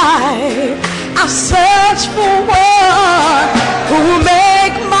life I've searched for one who will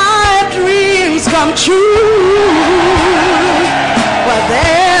make my dreams come true. But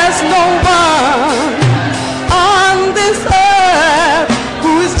there's no one on this earth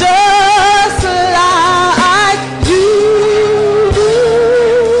who is just like you.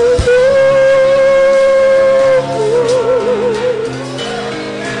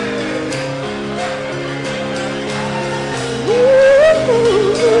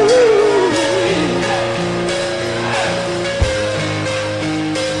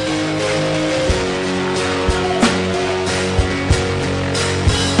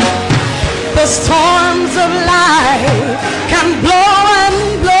 The storms of life can blow and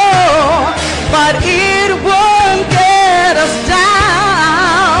blow, but it won't get us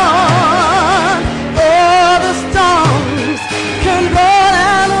down. Oh, the storms can roll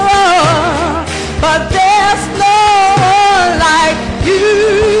and roll, but there's no one like you.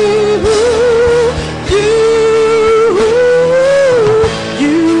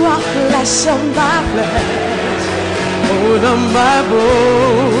 You are flesh of my flesh, bone of my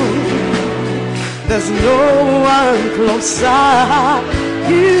bone. There's no one closer.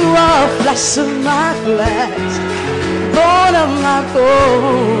 You are flesh of my flesh, bone of my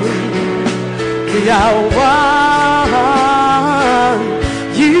bone. We are one.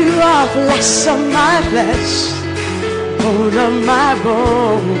 You are flesh of my flesh, bone of my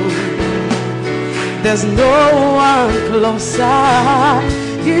bone. There's no one closer.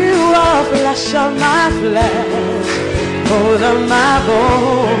 You are flesh of my flesh, bone of my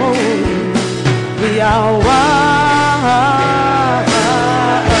bone. We are one.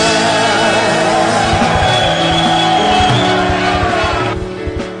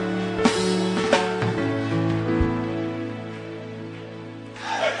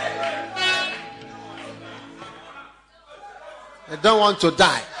 They don't want to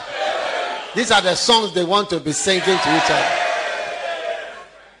die. These are the songs they want to be singing to each other.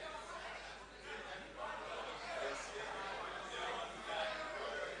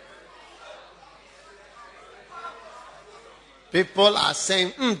 People are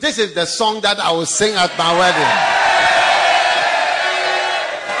saying, this is the song that I will sing at my wedding.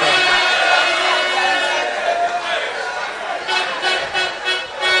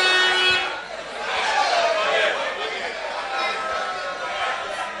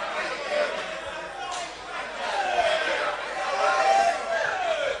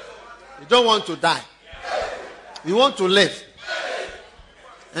 You don't want to die. You want to live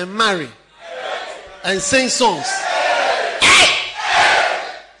and marry and sing songs.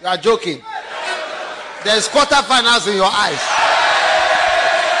 You are joking. There's quarterfinals in your eyes.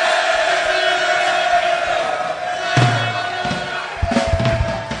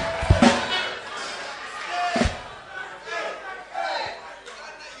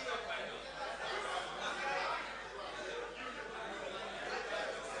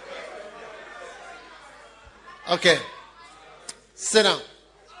 Okay. Sit down.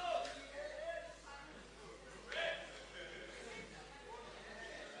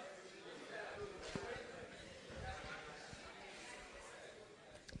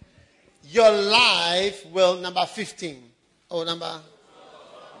 Your life will, number 15. Oh, number.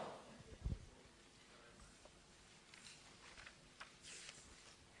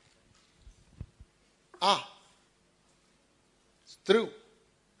 It's true.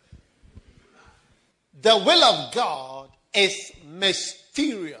 The will of God is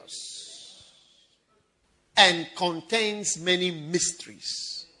mysterious and contains many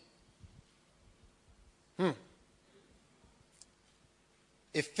mysteries.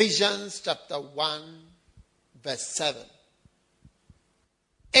 Ephesians chapter 1 verse 7.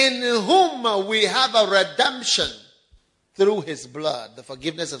 In whom we have a redemption through his blood, the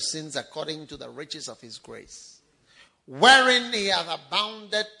forgiveness of sins according to the riches of his grace, wherein he hath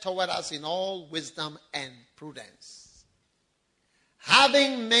abounded toward us in all wisdom and prudence,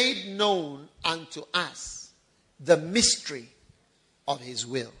 having made known unto us the mystery of his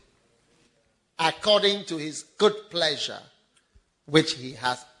will, according to his good pleasure, which he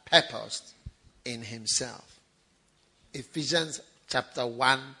hath purposed in himself. Ephesians chapter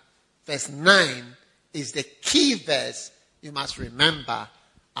 1 verse 9 is the key verse you must remember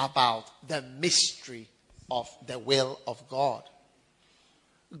about the mystery of the will of God.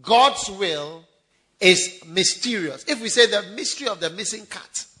 God's will is mysterious. If we say the mystery of the missing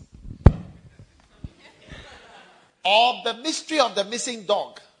cat, or the mystery of the missing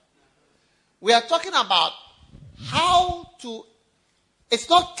dog, we are talking about how to. It's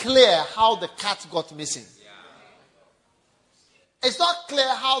not clear how the cat got missing. It's not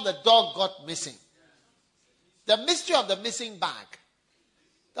clear how the dog got missing. The mystery of the missing bag.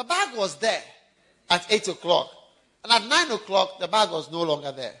 The bag was there at 8 o'clock. And at 9 o'clock, the bag was no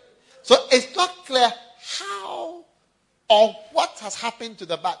longer there. So it's not clear how or what has happened to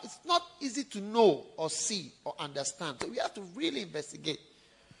the bag. It's not easy to know or see or understand. So we have to really investigate.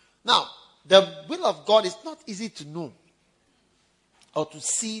 Now, the will of God is not easy to know or to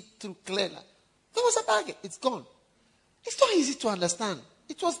see through clearly. There was a bag. It's gone. It's not easy to understand.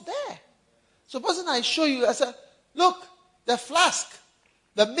 It was there. Supposing I show you, I said, look, the flask,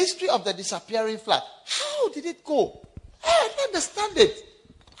 the mystery of the disappearing flask. How did it go? I don't understand it.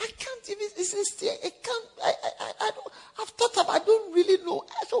 I can't even, I've thought about, I don't really know.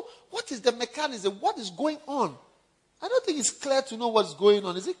 So what is the mechanism? What is going on? I don't think it's clear to know what's going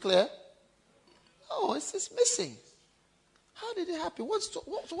on. Is it clear? No, it's missing. How did it happen? What's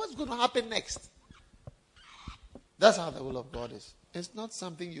going to happen next? That's how the will of God is. It's not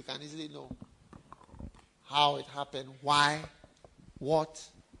something you can easily know. How it happened, why, what.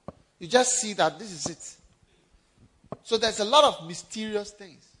 You just see that this is it. So there's a lot of mysterious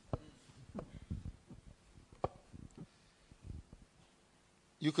things.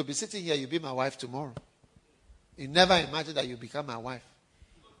 You could be sitting here, you'll be my wife tomorrow. You never imagine that you become my wife.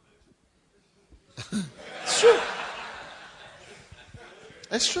 It's true.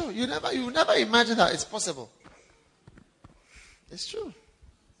 It's true. You never imagine that it's possible. It's true.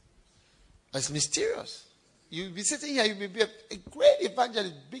 It's mysterious. You'll be sitting here, you may be a great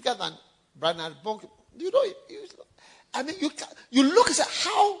evangelist, bigger than Bernard Bonk. You know, I mean, you look and say,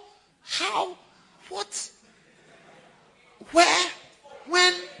 how, what, where,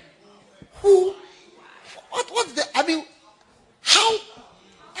 when, who, what's the, I mean, how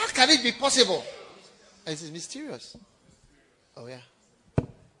can it be possible? It is mysterious. Oh, yeah.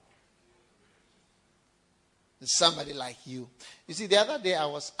 Somebody like you. You see, the other day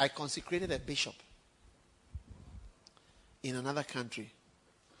I consecrated a bishop in another country.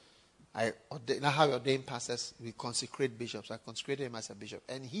 You know how we ordain pastors, we consecrate bishops. I consecrated him as a bishop.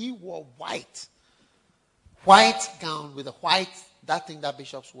 And he wore white gown with a white, that thing that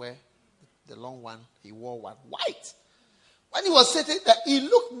bishops wear, the long one, he wore one, white. When he was sitting there, he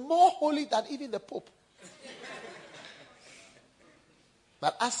looked more holy than even the Pope.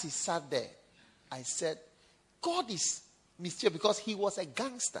 But as he sat there, I said, God is mysterious because he was a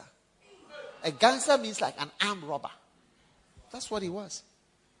gangster. A gangster means like an armed robber. That's what he was.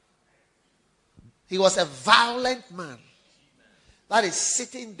 He was a violent man that is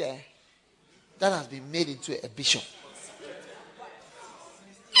sitting there that has been made into a bishop.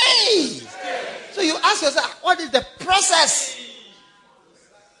 Hey! Hey! So you ask yourself, what is the process?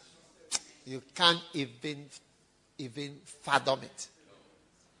 You can't even fathom it.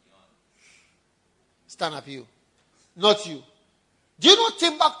 Stand up, you. Not you. Do you know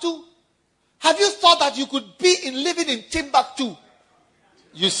Timbuktu? Have you thought that you could living in Timbuktu?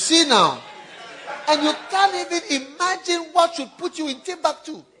 You see now. And you can't even imagine what should put you in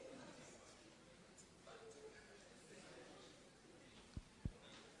Timbuktu.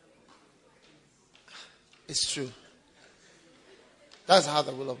 It's true. That's how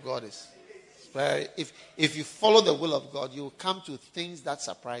the will of God is. If you follow the will of God, you will come to things that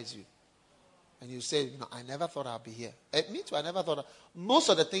surprise you. And you say, no, I never thought I'd be here. Me too, I never thought. Most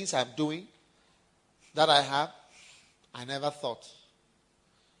of the things I'm doing that I have, I never thought.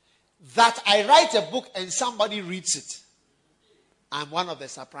 That I write a book and somebody reads it. I'm one of the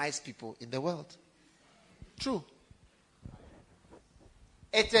surprised people in the world. True.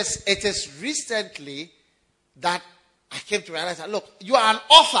 It is recently that I came to realize that, look, you are an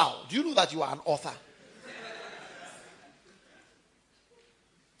author. Do you know that you are an author?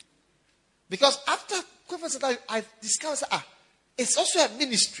 Because after I discovered it's also a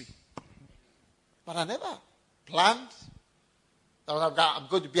ministry. But I never planned that I'm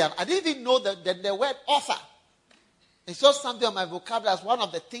going to be I didn't even know that the word author. It's just something on my vocabulary as one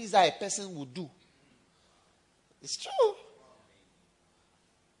of the things that a person would do. It's true.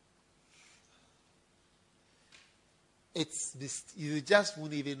 It's this, you just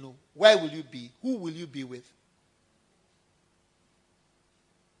won't even know. Where will you be? Who will you be with?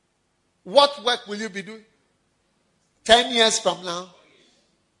 What work will you be doing 10 years from now?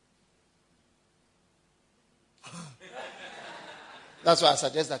 That's why I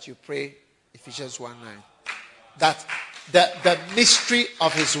suggest that you pray Ephesians 1:9. That the mystery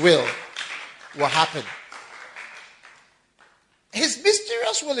of his will happen. His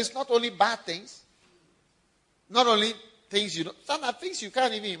mysterious will is not only bad things, not only things you know, some are things you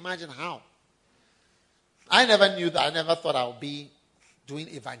can't even imagine how. I never knew that. I never thought I would be doing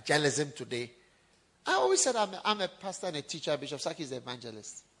evangelism today. I always said I'm a pastor and a teacher. Bishop Saki is the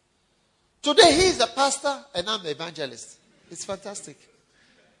evangelist. Today he is the pastor and I'm the evangelist. It's fantastic.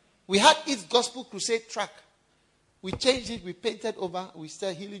 We had It's Gospel Crusade track. We changed it. We painted over. We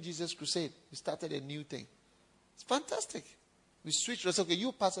started Healing Jesus Crusade. We started a new thing. It's fantastic. We switched. We said, okay,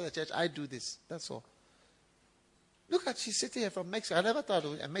 you pastor the church. I do this. That's all. Look at, she's sitting here from Mexico. I never thought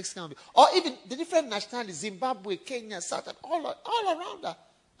a Mexican would be. Or even the different nationalities, Zimbabwe, Kenya, South, all around her.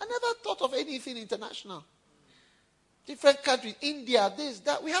 I never thought of anything international. Different countries, India, this,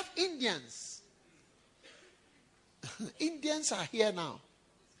 that. We have Indians. Indians are here now.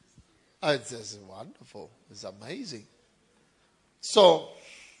 It's just wonderful. It's amazing. So,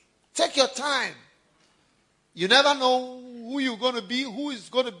 take your time. You never know who you're going to be, who is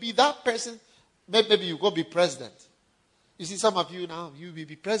going to be that person. Maybe you're going to be president. You see, some of you now, you will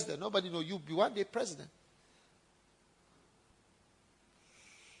be president. Nobody knows you'll be one day president.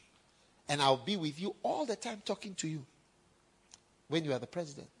 And I'll be with you all the time talking to you. When you are the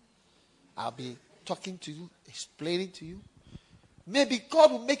president, I'll be talking to you, explaining to you. Maybe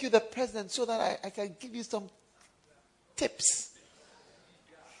God will make you the president so that I can give you some tips.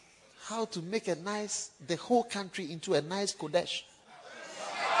 How to make the whole country into a nice Kodesh.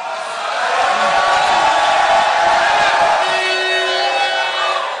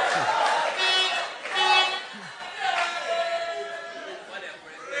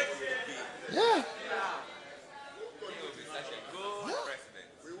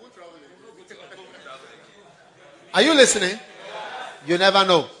 Are you listening? You never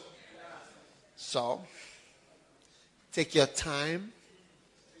know. So, take your time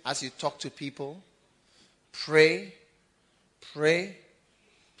as you talk to people. Pray, pray,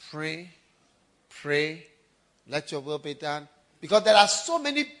 pray, pray. Let your will be done. Because there are so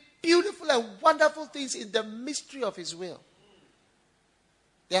many beautiful and wonderful things in the mystery of his will.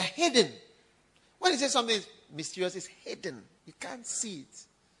 They are hidden. When he says something is mysterious, it's hidden. You can't see it.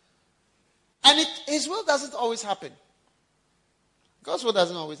 And his will doesn't always happen. God's will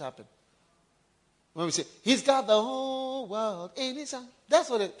doesn't always happen. When we say, he's got the whole world in his hand.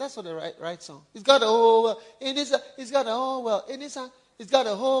 That's what the right song. He's got the whole world in his hand. He's got the whole world in his hand. He's got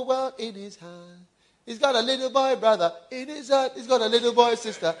the whole world in his hand. He's got a little boy brother in his hand. He's got a little boy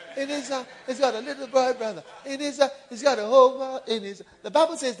sister in his hand. He's got a little boy brother in his hand. He's got the whole world in his hand. The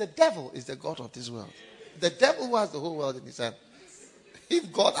Bible says the devil is the God of this world. The devil who has the whole world in his hand.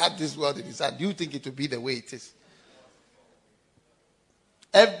 If God had this world in his hand, do you think it would be the way it is?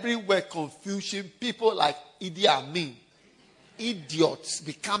 Everywhere confusion, people like Idi Amin, idiots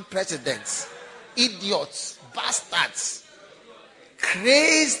become presidents. Idiots, bastards.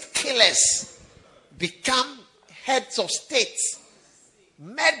 crazed killers become heads of states.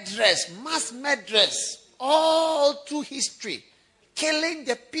 Murderers, mass murderers, all through history. Killing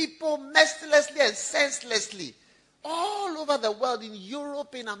the people mercilessly and senselessly. All over the world, in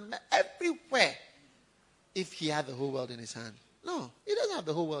Europe, in America, everywhere. If he had the whole world in his hand. No, he doesn't have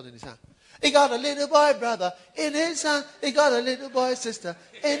the whole world in his hand. He got a little boy brother in his hand. He got a little boy sister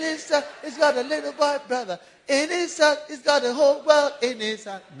in his hand. He's got a little boy brother in his hand. He's got the whole world in his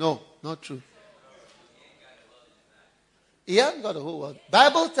hand. No, not true. He hasn't got the whole world.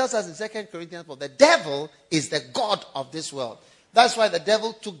 Bible tells us in 2 Corinthians 4, the devil is the god of this world. That's why the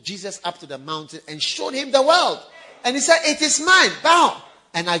devil took Jesus up to the mountain and showed him the world. And he said, it is mine. Bow.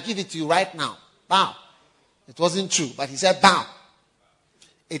 And I give it to you right now. Bow. It wasn't true, but he said, bow.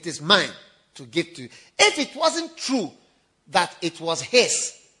 It is mine to give to you. If it wasn't true that it was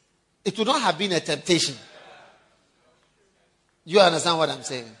his, it would not have been a temptation. You understand what I'm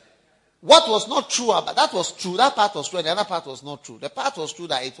saying? What was not true about that was true. That part was true, and the other part was not true. The part was true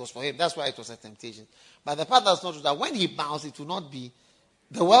that it was for him. That's why it was a temptation. But the part that's not true, that when he bows, it will not be,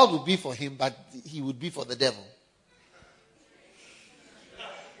 the world would be for him, but he would be for the devil.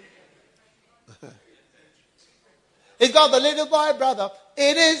 He's got the little boy brother.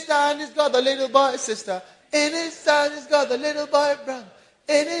 In his hand, he's got the little boy sister. In his hand, he's got the little boy brother.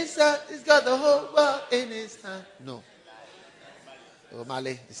 In his hand, he's got the whole world in his hand. No.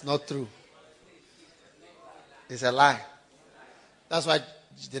 O'Malley, it's not true. It's a lie. That's why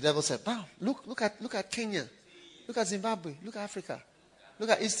the devil said, wow, look at Kenya. Look at Zimbabwe. Look at Africa. Look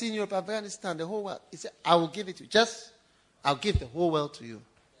at Eastern Europe, Afghanistan, the whole world. He said, I will give it to you. I'll give the whole world to you.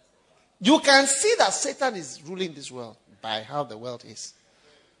 You can see that Satan is ruling this world by how the world is.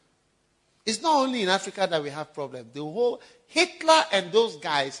 It's not only in Africa that we have problems. The whole Hitler and those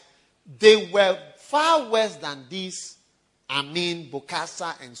guys, they were far worse than these Amin,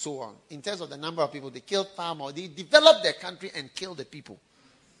 Bokassa, and so on. In terms of the number of people, they killed far more. They developed their country and killed the people.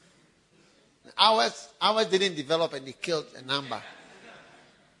 Ours didn't develop and they killed a number.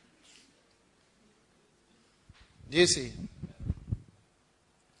 Do you see?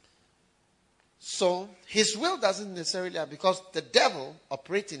 So, his will doesn't necessarily have, because the devil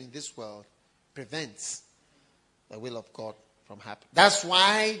operating in this world prevents the will of God from happening. That's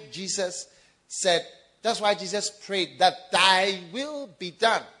why Jesus prayed that thy will be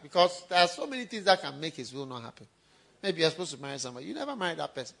done. Because there are so many things that can make his will not happen. Maybe you're supposed to marry somebody. You never marry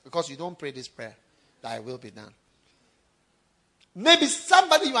that person because you don't pray this prayer. Thy will be done. Maybe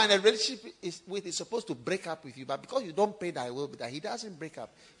somebody you are in a relationship with is supposed to break up with you, but because you don't pray thy will be done, he doesn't break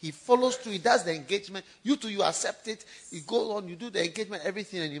up. He follows through. He does the engagement. You too, you accept it. You go on, you do the engagement,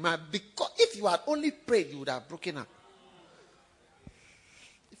 everything, and you marry. Because if you had only prayed, you would have broken up.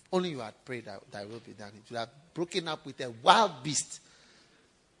 If only you had prayed thy will be done, it would have broken up with a wild beast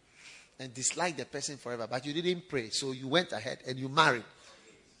and disliked the person forever. But you didn't pray, so you went ahead and you married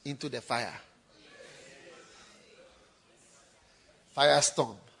into the fire.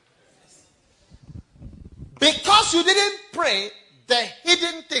 Firestorm. Because you didn't pray, the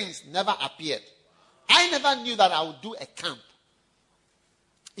hidden things never appeared. I never knew that I would do a camp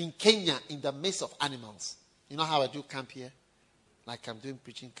in Kenya in the midst of animals. You know how I do camp here? Like I'm doing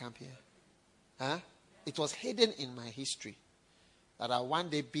preaching camp here. Huh? It was hidden in my history that I'll one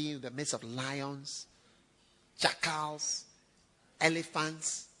day be in the midst of lions, jackals,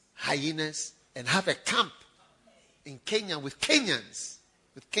 elephants, hyenas, and have a camp in Kenya with Kenyans.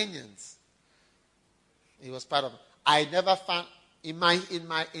 It was part of. I never found in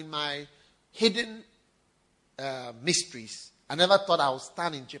my hidden mysteries. I never thought I would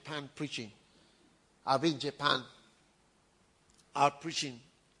stand in Japan preaching. I'll be in Japan. I'll preach in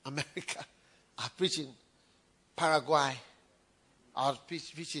America. I'll preach in Paraguay. I'll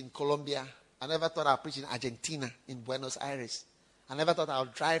preach in Colombia. I never thought I'd preach in Argentina, in Buenos Aires. I never thought I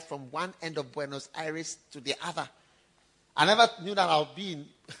would drive from one end of Buenos Aires to the other. I never knew that I would be in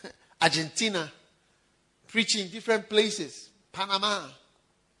Argentina, preaching in different places. Panama.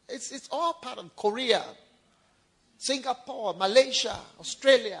 It's all part of Korea, Singapore, Malaysia,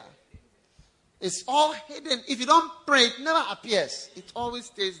 Australia. It's all hidden. If you don't pray, it never appears. It always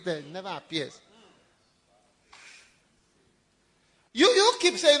stays there. It never appears. You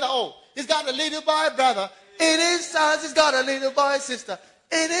keep saying that, oh, he's got a little boy brother. In his hands, he's got a little boy sister.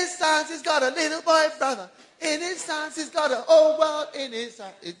 In his hands, he's got a little boy brother. In his hands, he's got a whole world in his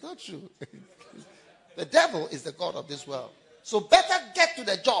hands. It's not true. The devil is the god of this world. So better get to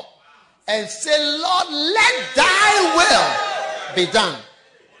the job and say, Lord, let thy will be done.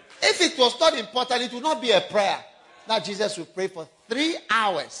 If it was not important, it would not be a prayer. Now Jesus will pray for 3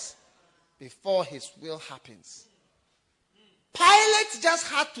 hours before his will happens. Pilate just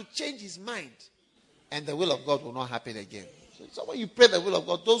had to change his mind, and the will of God will not happen again. So when you pray the will of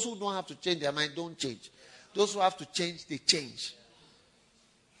God, those who don't have to change their mind don't change. Those who have to change, they change.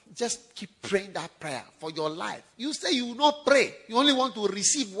 Just keep praying that prayer for your life. You say you will not pray. You only want to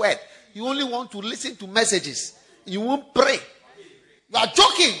receive word. You only want to listen to messages. You won't pray. You are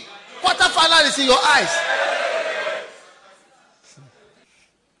joking. Quarterfinal is in your eyes.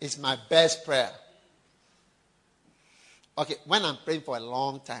 It's my best prayer. Okay, when I'm praying for a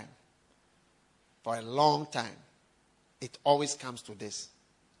long time, it always comes to this.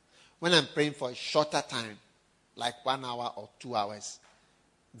 When I'm praying for a shorter time, like 1 hour or 2 hours,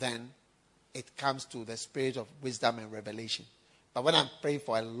 then it comes to the spirit of wisdom and revelation. But when I'm praying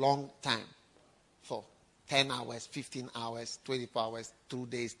for a long time, for 10 hours, 15 hours, 24 hours, 2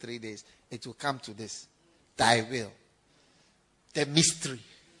 days, 3 days, it will come to this. Thy will. The mystery.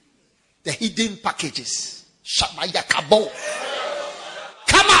 The hidden packages. Shabayakabo.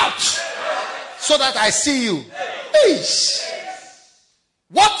 Come out so that I see you. Eesh.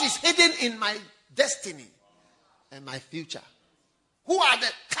 What is hidden in my destiny and my future? Who are the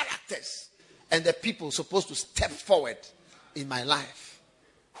characters and the people supposed to step forward in my life?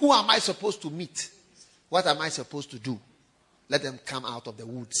 Who am I supposed to meet? What am I supposed to do? Let them come out of the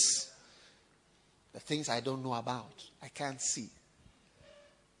woods. The things I don't know about, I can't see.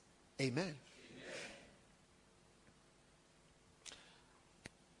 Amen.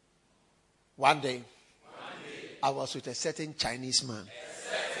 One day, I was with a certain Chinese man.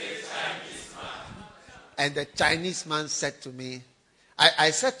 And the Chinese man said to me,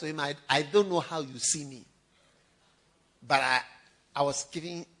 I said to him, I don't know how you see me. But I was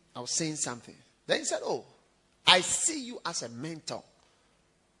saying something. Then he said, oh, I see you as a mentor.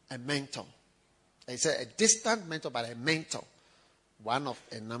 A mentor. He said, a distant mentor, but a mentor. One of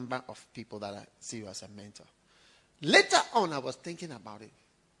a number of people that I see you as a mentor. Later on, I was thinking about it.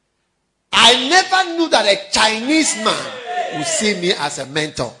 I never knew that a Chinese man would see me as a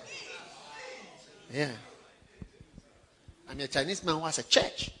mentor. Yeah. I'm a Chinese man who has a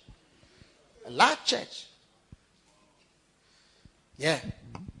church. A large church. Yeah.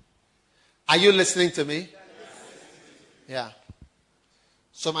 Are you listening to me? Yeah.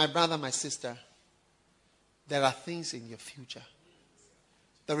 So my brother, my sister, there are things in your future.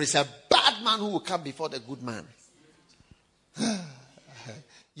 There is a bad man who will come before the good man.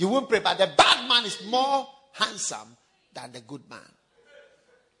 You won't pray, but the bad man is more handsome than the good man.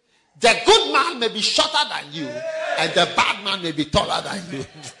 The good man may be shorter than you, and the bad man may be taller than you.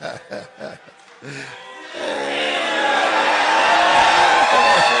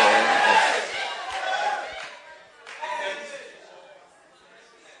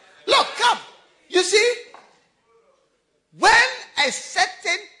 Look, come. You see, when a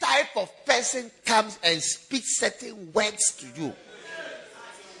certain type of person comes and speaks certain words to you,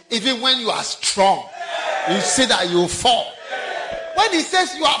 even when you are strong, you see that you fall. When he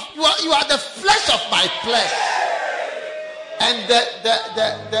says you are the flesh of my flesh, and the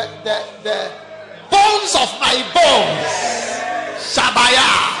bones of my bones, Shabaya.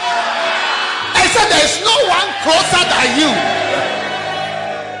 I said there is no one closer than you.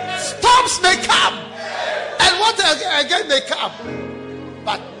 Storms may come, and what again may come,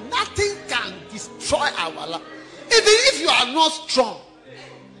 but nothing can destroy our life. Even if you are not strong.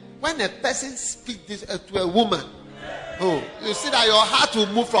 When a person speaks this to a woman, oh, you see that your heart will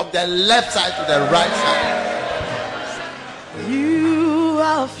move from the left side to the right side. You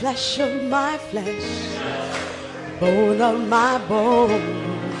are flesh of my flesh, bone of my bone.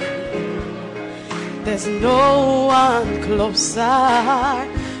 There's no one closer.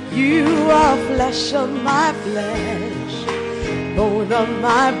 You are flesh of my flesh, bone of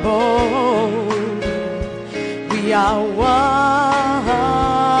my bone. We are one.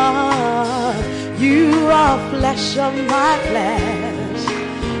 You are flesh of my flesh,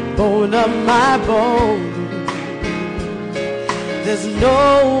 bone of my bone. There's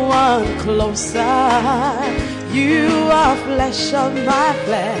no one closer. You are flesh of my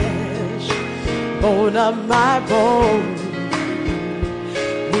flesh, bone of my bone.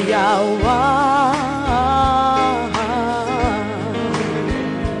 We are one.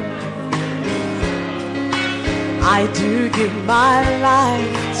 I do give my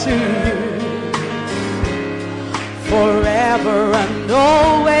life to you, forever and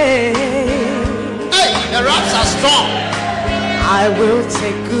always. Hey, the rocks are strong. I will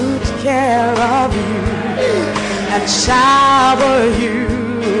take good care of you and shower you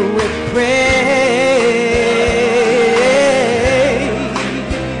with praise.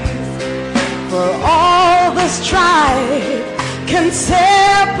 For all the strife can separate,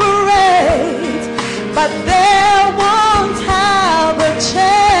 but there won't have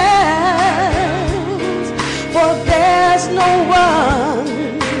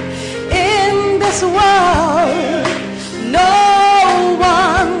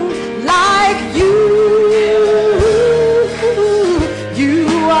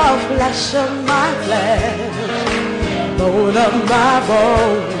of my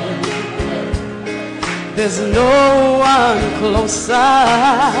bone. There's no one closer.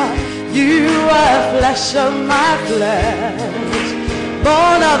 You are flesh of my flesh,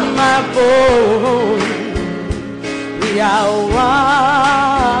 bone of my bone. We are one.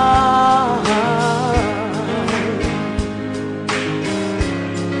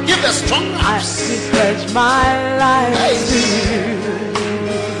 Give the strong I raps. pledge my life to you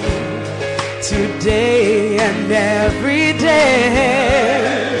today and every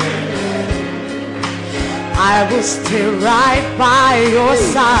day. I will stay right by your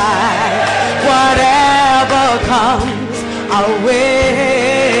side, whatever comes our way.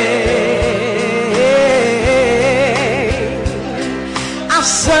 I've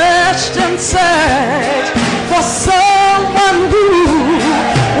searched and searched for someone who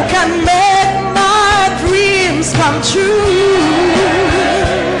can make my dreams come true,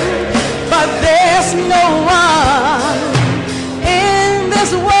 but there's no one in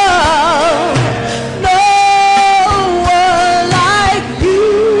this world.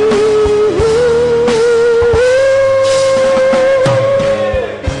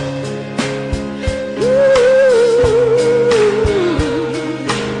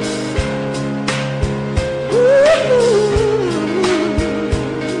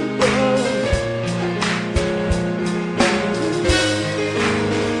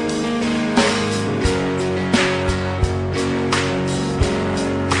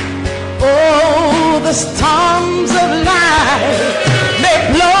 The storms of life may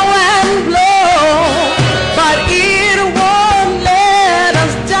blow and blow, but it won't let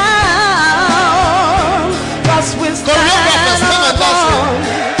us down, 'cause we stand upon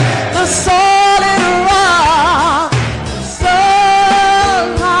the solid rock, so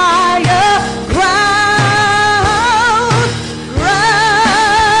higher ground.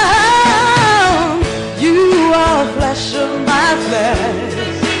 You are flesh of my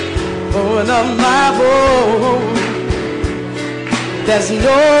flesh, bone of my bone. There's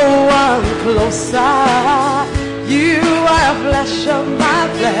no one closer. You are flesh of my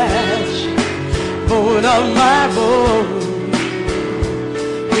flesh, bone of my bone.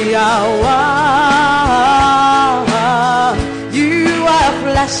 We are one. You are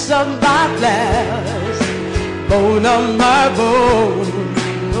flesh of my flesh, bone of my bone.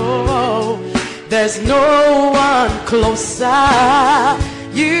 Oh, there's no one closer.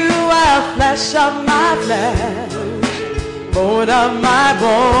 You are flesh of my flesh, bone of my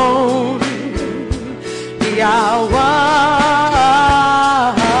bone. We are one.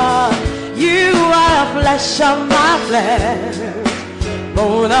 You are flesh of my flesh,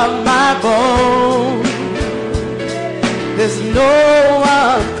 bone of my bone. There's no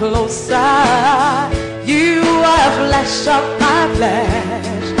one closer. You are flesh of my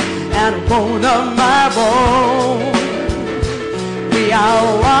flesh and bone of my bone. We are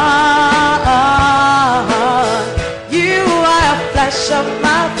one. You are flesh of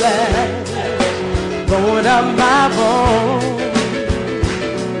my flesh, bone of my bone.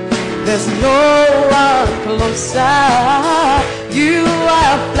 There's no one closer. You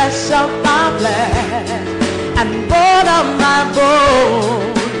are flesh of my flesh and bone of my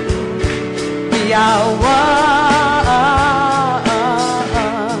bone. We are one.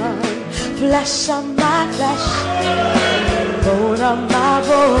 Flesh of my flesh, bone of my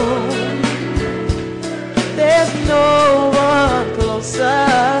bone. There's no one closer.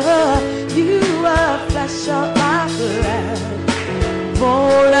 You are flesh of my flesh,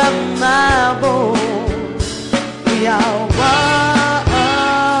 bone of my bone. We are one.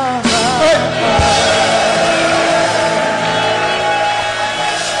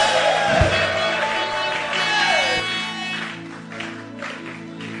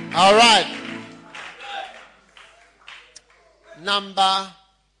 All right. Number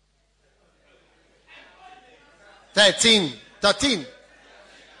 13.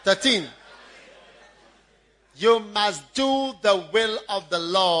 You must do the will of the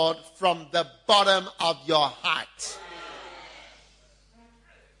Lord from the bottom of your heart.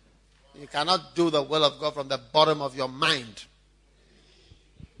 You cannot do the will of God from the bottom of your mind.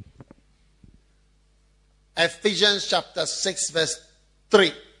 Ephesians chapter 6 verse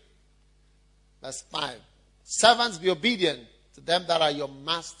 3. Verse 5. Servants, be obedient to them that are your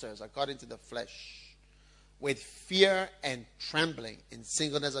masters according to the flesh, with fear and trembling in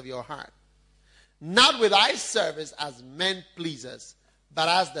singleness of your heart. Not with eye service as men pleasers, but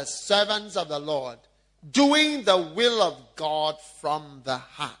as the servants of the Lord, doing the will of God from the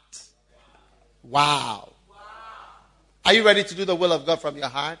heart. Wow. Are you ready to do the will of God from your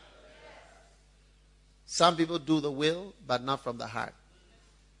heart? Some people do the will, but not from the heart.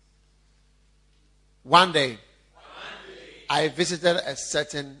 One day, I visited a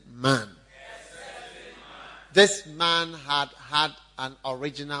certain man. This man had had an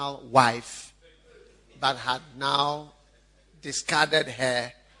original wife, but had now discarded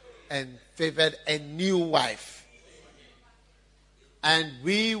her and favored a new wife. And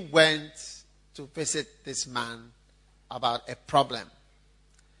we went to visit this man about a problem.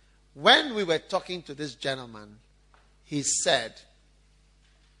 When we were talking to this gentleman, he said,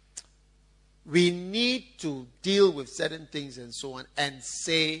 we need to deal with certain things and so on and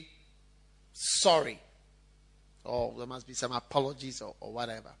say sorry. Or there must be some apologies or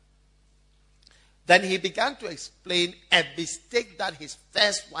whatever. Then he began to explain a mistake that his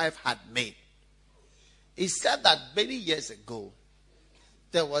first wife had made. He said that many years ago,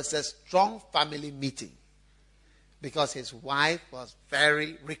 there was a strong family meeting because his wife was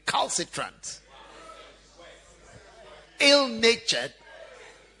very recalcitrant, ill-natured,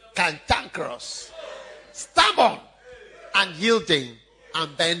 cantankerous, stubborn, unyielding,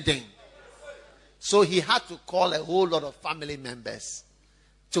 unbending. So he had to call a whole lot of family members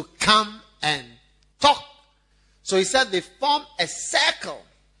to come and talk. So he said they formed a circle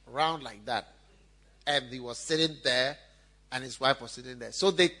around like that. And he was sitting there and his wife was sitting there.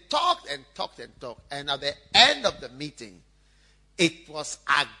 So they talked and talked and talked. And at the end of the meeting, it was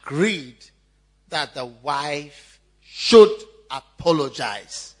agreed that the wife should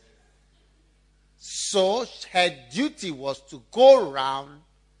apologize. So her duty was to go around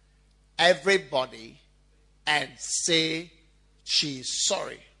everybody and say she's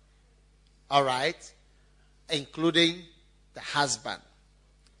sorry. All right? Including the husband.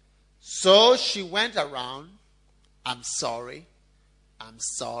 So she went around, I'm sorry, I'm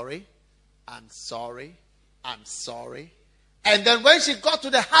sorry, I'm sorry, I'm sorry. And then when she got to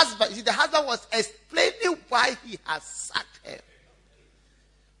the husband, you see, the husband was explaining why he had sacked her.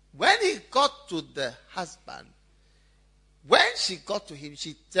 When he got to the husband, when she got to him,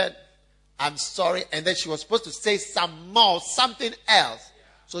 she said, I'm sorry. And then she was supposed to say something else.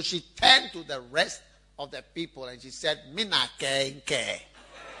 So she turned to the rest of the people and she said, Mina ke.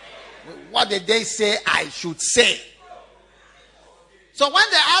 What did they say I should say? So when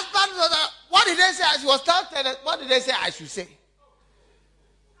the husband was, what did they say? She was telling them, what did they say I should say?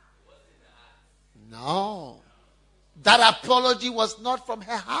 No. That apology was not from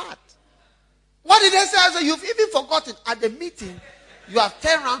her heart. What did they say? So you've even forgotten at the meeting. You have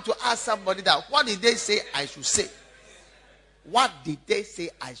turned around to ask somebody that, what did they say I should say? What did they say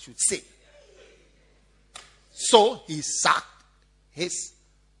I should say? So he sacked his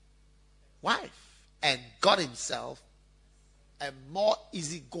wife and got himself a more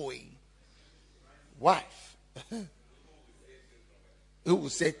easygoing wife who will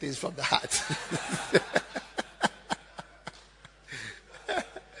say things from the heart.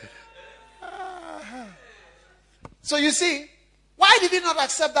 So you see, why did he not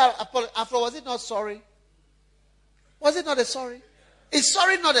accept that apology? After, was it not sorry? Was it not a sorry? Is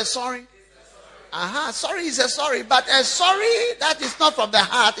sorry not a sorry? Sorry is a sorry, but a sorry that is not from the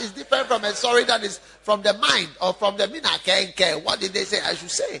heart is different from a sorry that is from the mind or from the mina care. What did they say I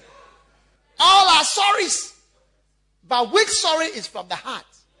should say? All are sorries, but which sorry is from the heart?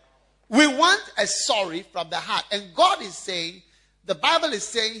 We want a sorry from the heart, and God is saying, the Bible is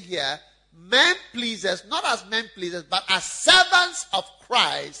saying here, men pleasers, not as men pleasers, but as servants of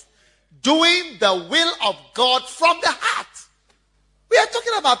Christ, doing the will of God from the heart. We are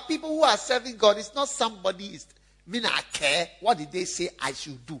talking about people who are serving God. It's not somebody mean I care. What did they say I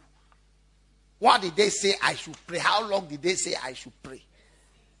should do? What did they say I should pray? How long did they say I should pray?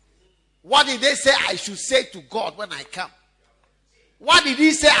 What did they say I should say to God when I come? What did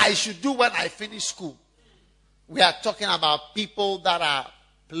he say I should do when I finish school? We are talking about people that are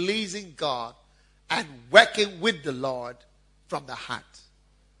pleasing God and working with the Lord from the heart.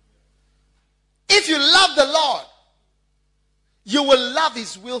 If you love the Lord, you will love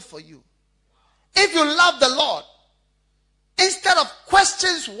his will for you. If you love the Lord, instead of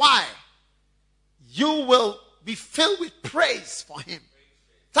questions why, you will be filled with praise for him.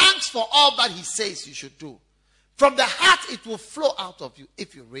 Thanks for all that he says you should do. From the heart, it will flow out of you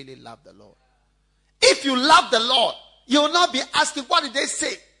if you really love the Lord. If you love the Lord, you will not be asking, what did they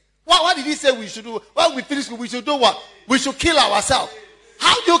say? What did he say we should do? When we finish, we should do what? We should kill ourselves.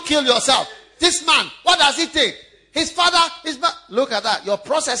 How do you kill yourself? This man, what does he take? His father, look at that. Your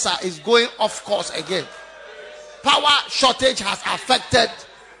processor is going off course again. Power shortage has affected.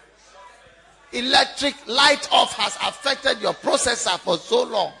 Electric light off has affected your processor for so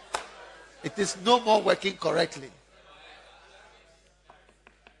long. It is no more working correctly.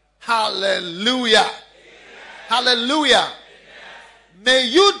 Hallelujah. Hallelujah. May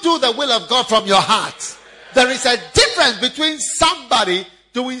you do the will of God from your heart. There is a difference difference between somebody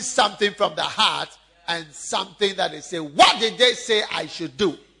doing something from the heart and something that they say, what did they say I should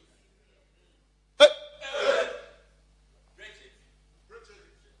do?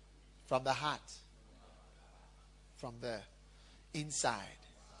 From the heart. From the inside.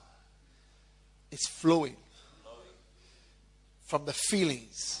 It's flowing. From the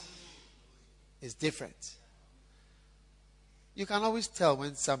feelings. It's different. You can always tell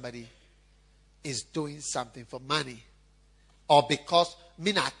when somebody is doing something for money or because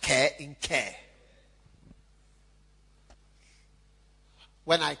mina care in care.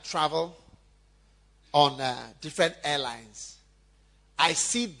 When I travel on different airlines, I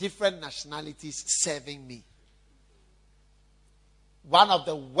see different nationalities serving me. One of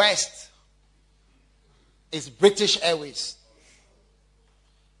the worst is British Airways.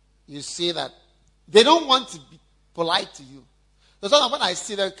 You see that they don't want to be polite to you. So sometimes when I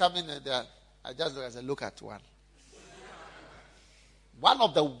see them coming, I just look at one. One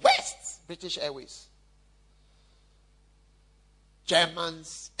of the worst, British Airways.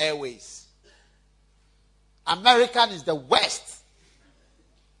 German's Airways. American is the worst.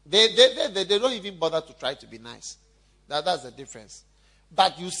 They don't even bother to try to be nice. That's the difference.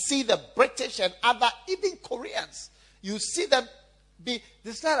 But you see the British and other, even Koreans, you see them be,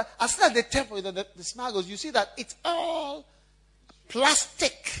 as soon as they tell you the smile goes, you see that it's all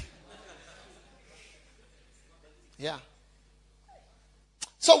plastic. Yeah.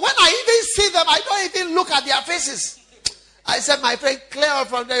 So when I even see them, I don't even look at their faces. I said, my friend, clear out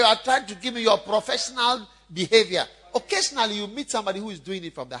from there. You are trying to give me your professional behavior. Occasionally, you meet somebody who is doing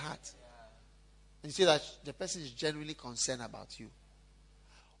it from the heart. And you see that the person is genuinely concerned about you.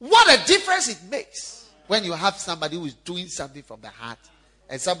 What a difference it makes when you have somebody who is doing something from the heart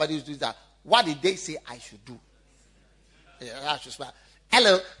and somebody who is doing that. What did they say I should do? I should smile.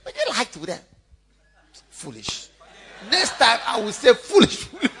 Hello, would you like to do that? Foolish. Next time I will say foolish.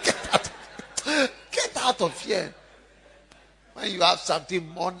 Get out of here. When you have something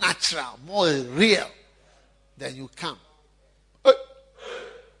more natural, more real, then you come.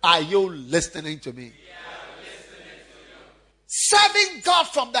 Are you listening to me? Serving God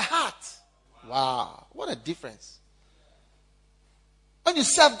from the heart. Wow, what a difference. When you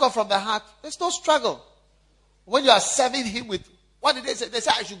serve God from the heart, there's no struggle. When you are serving Him with, what did they say? They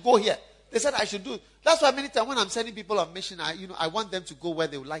said I should go here. They said I should do. That's why many times when I'm sending people on mission, I want them to go where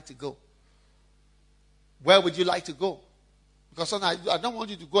they would like to go. Where would you like to go? Because sometimes I don't want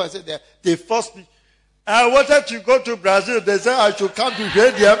you to go and say they forced me. I wanted to go to Brazil. They said I should come to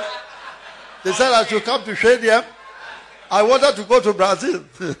Stadium. They said I should come to Stadium. I wanted to go to Brazil.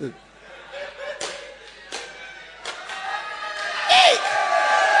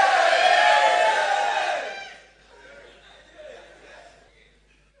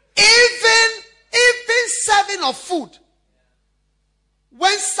 Even serving of food.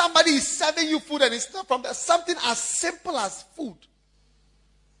 When somebody is serving you food and it's not from something as simple as food.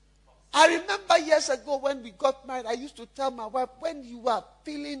 I remember years ago when we got married, I used to tell my wife, when you are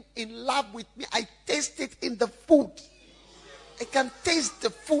feeling in love with me, I taste it in the food. I can taste the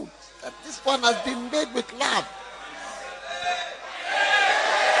food. That this one has been made with love.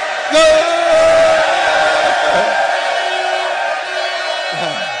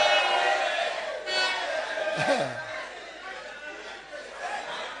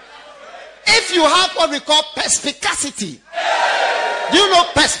 If you have what we call perspicacity. Do you know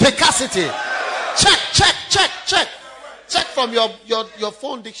perspicacity? Check. Check from your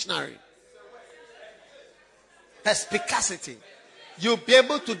phone dictionary. Perspicacity. You'll be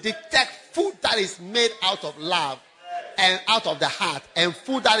able to detect food that is made out of love and out of the heart, and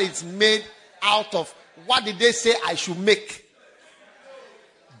food that is made out of, what did they say I should make?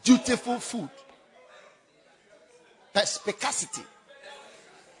 Dutiful food. Perspicacity.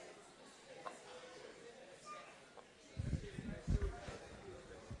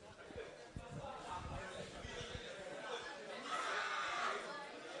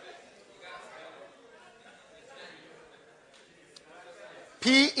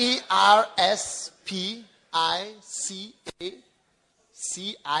 Perspicacity.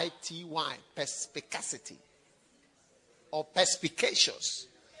 Perspicacity. Or perspicacious.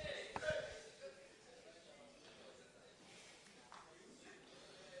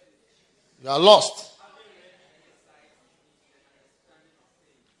 You are lost.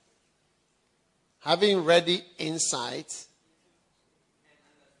 Having ready insight.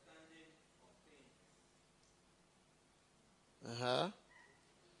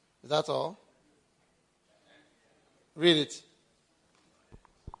 Is that all? Read it.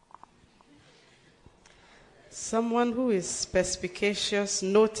 Someone who is perspicacious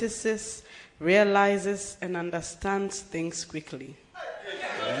notices realizes and understands things quickly.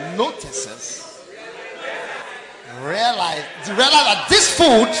 Notices. Realize that this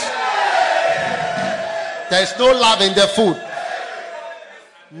food, there is no love in the food.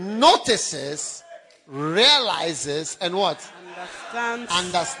 Notices, realizes, and what?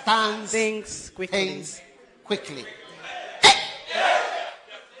 Understands things quickly.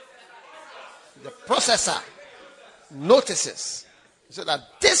 The processor notices so that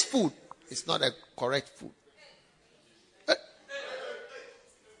this food is not a correct food.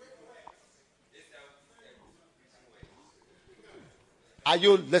 Are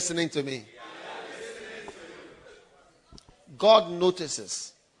you listening to me? God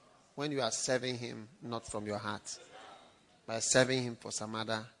notices when you are serving him not from your heart, but serving him for some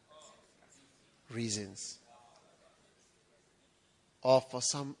other reasons. Or for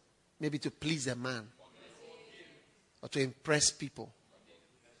some, maybe to please a man. Or to impress people.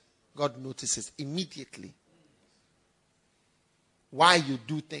 God notices immediately why you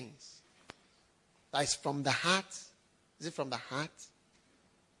do things. That is from the heart. Is it from the heart?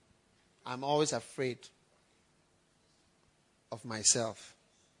 I'm always afraid of myself,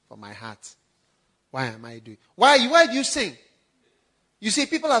 for my heart. Why am I doing? Why do you sing? You see,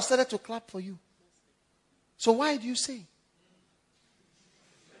 people have started to clap for you. So why do you sing?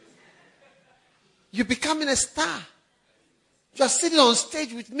 You're becoming a star. You are sitting on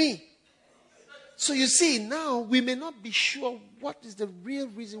stage with me. So you see, now we may not be sure what is the real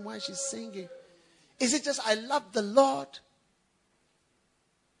reason why she's singing. Is it just I love the Lord?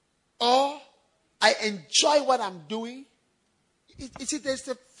 Or I enjoy what I'm doing? You see, there's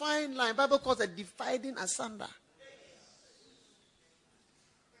a fine line. The Bible calls it dividing asunder.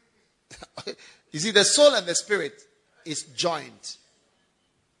 You see, the soul and the spirit is joined.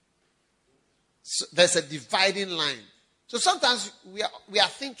 So there's a dividing line. So sometimes we are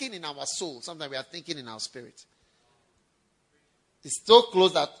thinking in our soul. Sometimes we are thinking in our spirit. It's so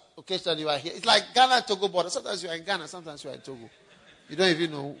close that occasionally you are here. It's like Ghana and Togo border. Sometimes you are in Ghana. Sometimes you are in Togo. You don't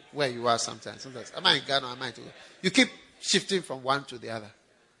even know where you are sometimes. Sometimes, am I in Ghana or am I in Togo? You keep shifting from one to the other.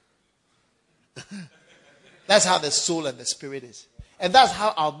 That's how the soul and the spirit is. And that's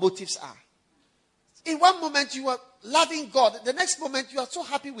how our motives are. In one moment you are loving God. The next moment you are so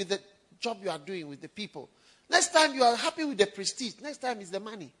happy with the job you are doing with the people. Next time you are happy with the prestige. Next time is the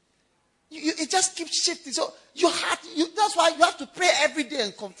money. It just keeps shifting. So that's why you have to pray every day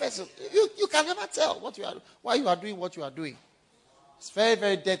and confess. You can never tell why you are doing what you are doing. It's very,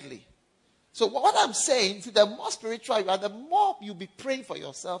 very deadly. So what I'm saying, the more spiritual you are, the more you'll be praying for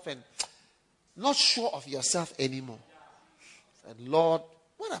yourself and not sure of yourself anymore. And Lord,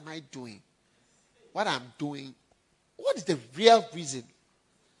 what am I doing? What I'm doing, what is the real reason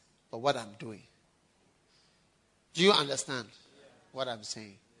for what I'm doing? Do you understand what I'm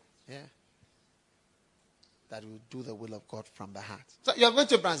saying? Yeah. That we do the will of God from the heart. So you're going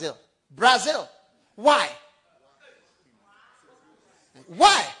to Brazil. Brazil. Why?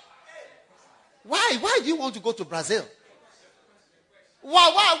 Why? Why do you want to go to Brazil?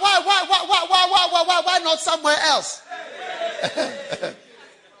 Why not somewhere else?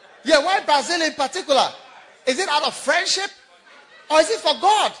 Yeah, why Brazil in particular? Is it out of friendship? Or is it for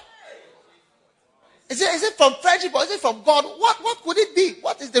God? Is it from friendship or is it from God? What could it be?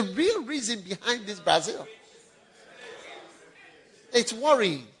 What is the real reason behind this Brazil? It's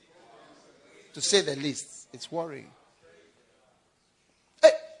worrying, to say the least. It's worrying.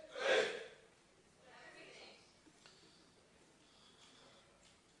 Hey.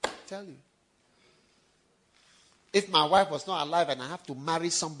 Tell you. If my wife was not alive and I have to marry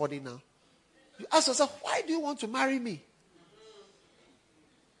somebody now, you ask yourself, why do you want to marry me?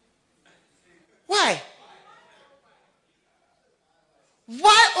 Why?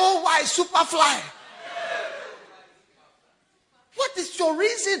 Why Superfly? What is your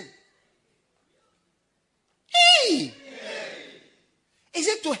reason? Hey. Is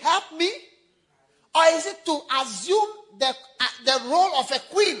it to help me? Or is it to assume the role of a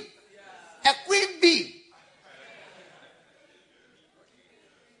queen? A queen bee?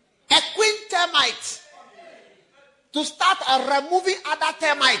 A queen termite? To start removing other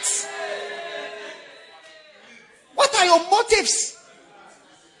termites? What are your motives?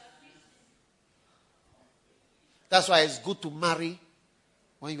 That's why it's good to marry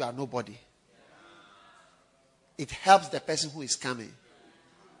when you are nobody. It helps the person who is coming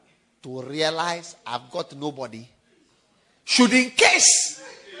to realize I've got nobody. Should in case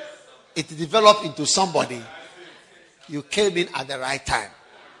it develop into somebody, you came in at the right time.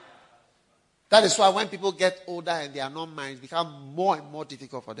 That is why when people get older and they are not married, it becomes more and more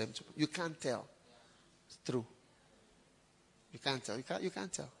difficult for them to. You can't tell. It's true. You can't tell. You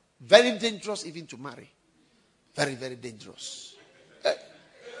can't tell. Very dangerous even to marry. Very, very dangerous.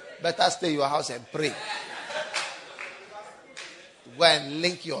 Better stay in your house and pray. Go and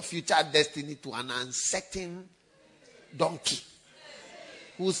link your future destiny to an uncertain donkey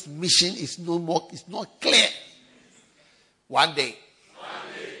whose mission is not clear. One day,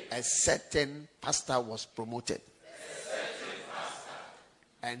 a certain pastor was promoted.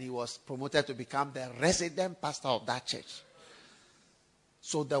 And he was promoted to become the resident pastor of that church.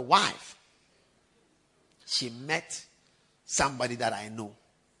 So the wife, she met somebody that I know.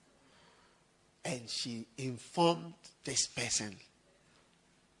 And she informed this person,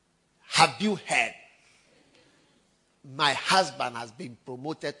 have you heard? My husband has been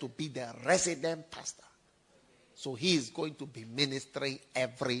promoted to be the resident pastor. So he is going to be ministering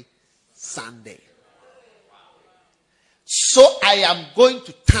every Sunday. So I am going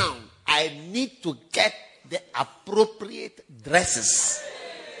to town. I need to get the appropriate dresses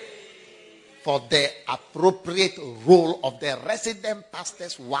for the appropriate role of the resident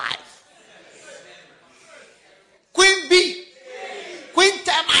pastor's wife. Queen B, Queen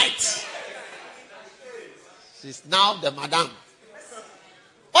Termite. She's now the madam.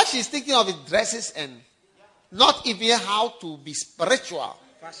 What she's thinking of is dresses and not even how to be spiritual.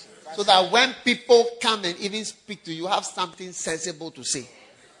 So that when people come and even speak to you, have something sensible to say.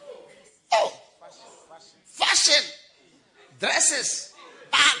 Oh, fashion, dresses,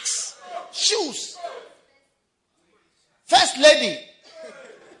 bags, shoes. First lady,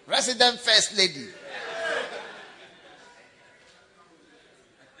 resident first lady.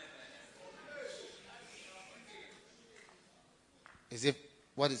 Is it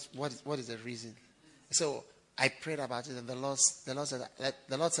what is the reason? So I prayed about it, and the Lord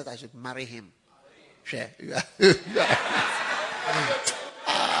said I should marry him. Sure.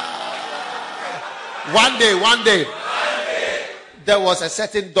 One day, there was a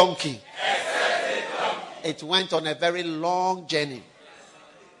certain donkey. It went on a very long journey,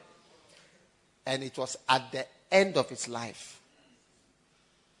 and it was at the end of its life.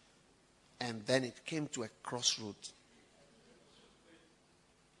 And then it came to a crossroad.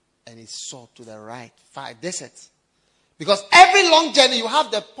 And it saw to the right, far desert. Because every long journey, you have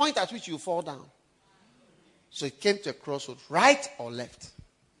the point at which you fall down. So it came to a crossroad, right or left.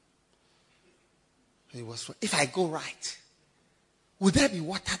 It was, if I go right, would there be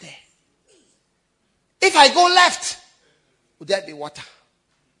water there? If I go left, would there be water?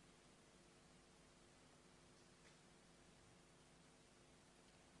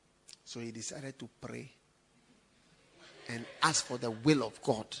 So he decided to pray and ask for the will of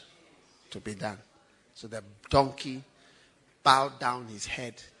God to be done. So the donkey bowed down his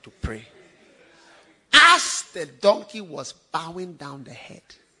head to pray. As the donkey was bowing down the head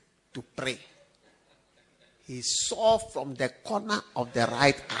to pray, he saw from the corner of the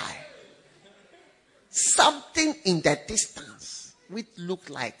right eye something in the distance which looked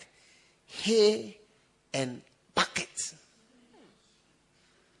like hay and buckets.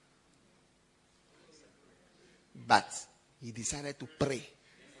 But he decided to pray.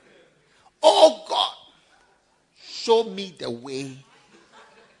 Oh God, show me the way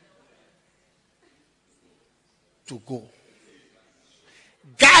to go.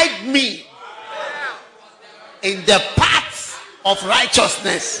 Guide me in the path of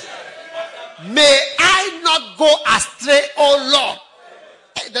righteousness. May I not go astray, oh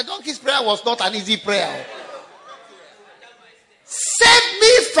Lord. The donkey's prayer was not an easy prayer. Save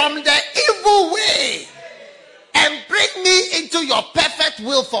me from the evil way and bring me into your perfect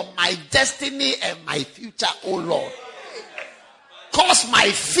will for my destiny and my future, oh Lord. Cause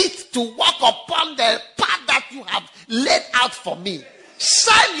my feet to walk upon the path that you have laid out for me.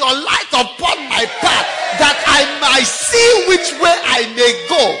 Shine your light upon my path that I might see which way I may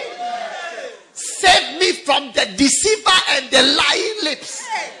go. Save me from the deceiver and the lying lips,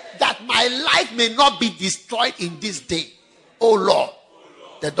 that my life may not be destroyed in this day, oh Lord.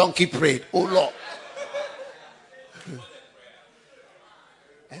 The donkey prayed, oh Lord.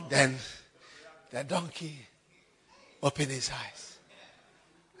 And then the donkey opened his eyes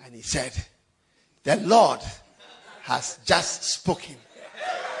and he said, the Lord has just spoken.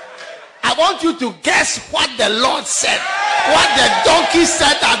 I want you to guess what the Lord said. What the donkey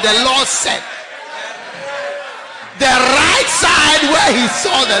said and the Lord said. The right side where he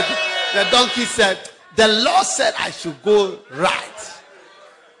saw the donkey said, the Lord said I should go right.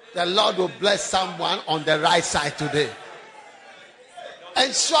 The Lord will bless someone on the right side today.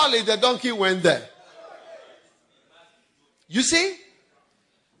 And surely the donkey went there. You see,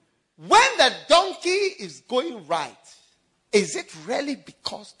 when the donkey is going right, is it really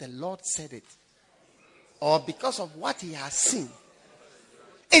because the Lord said it? Or because of what he has seen?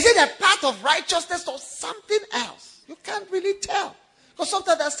 Is it a path of righteousness or something else? You can't really tell. Because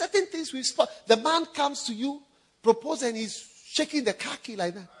sometimes there are certain things we spot. The man comes to you, proposes, and he's shaking the car key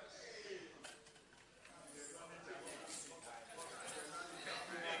like that.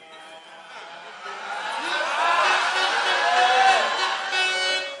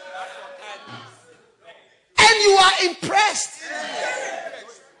 And you are impressed.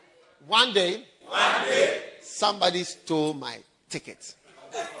 One day, somebody stole my ticket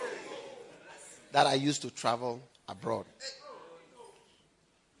that I used to travel abroad.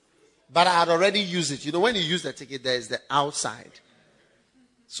 But I had already used it. You know, when you use the ticket, there is the outside.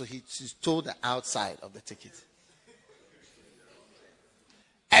 So he stole the outside of the ticket.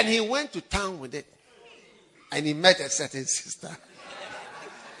 And he went to town with it. And he met a certain sister.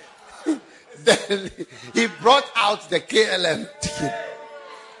 Then he brought out the KLM ticket.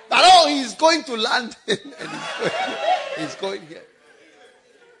 But he's going to London. And he's going here.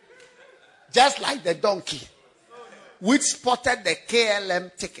 Just like the donkey, which spotted the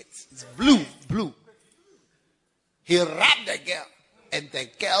KLM ticket. It's blue. He robbed the girl. And the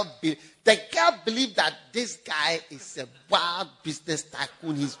girl believed that this guy is a wild business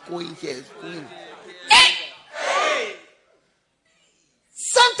tycoon. He's going here. He's going. Hey!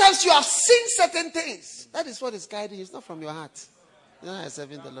 Sometimes you have seen certain things. That is what is guiding you. It's not from your heart. You're not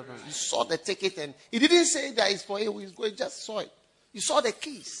serving deliverance. You saw the ticket and he didn't say that it's for him. He's going, just saw it. You saw the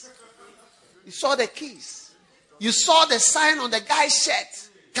keys. You saw the keys. You saw the sign on the guy's shirt.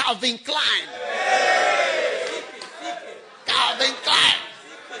 Calvin Klein. Calvin Klein.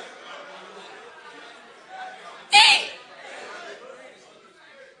 Hey!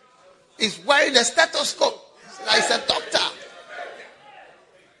 He's wearing a stethoscope. Like he's a doctor.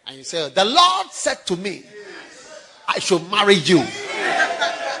 And you say, the Lord said to me, I should marry you.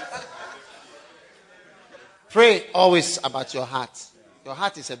 Pray always about your heart. Your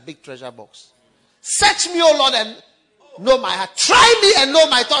heart is a big treasure box. Search me, O Lord, and know my heart. Try me and know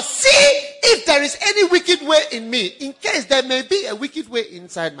my thoughts. See if there is any wicked way in me. In case there may be a wicked way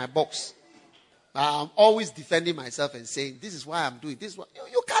inside my box. I'm always defending myself and saying, this is why I'm doing this.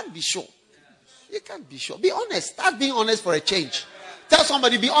 You can't be sure. You can't be sure. Be honest. Start being honest for a change. Tell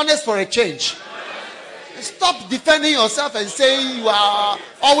somebody, be honest for a change. Stop defending yourself and saying you are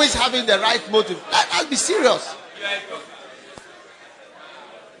always having the right motive. Let's be serious.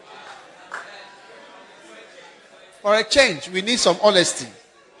 For a change, we need some honesty.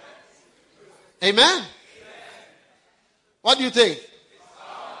 Amen? What do you think?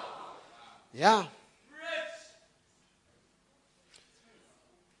 Yeah.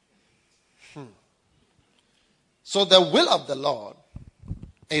 So the will of the Lord,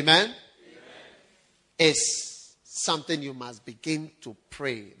 amen, is something you must begin to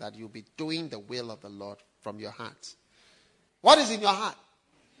pray that you'll be doing the will of the Lord from your heart. What is in your heart?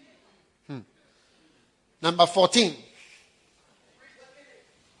 Number 14.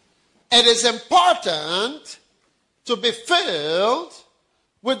 It is important to be filled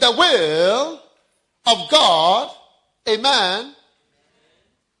with the will of God. Amen.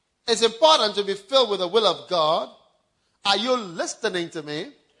 It's important to be filled with the will of God. Are you listening to me?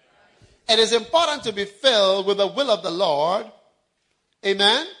 It is important to be filled with the will of the Lord.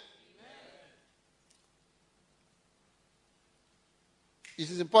 Amen. It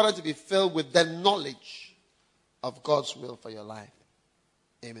is important to be filled with the knowledge of God's will for your life.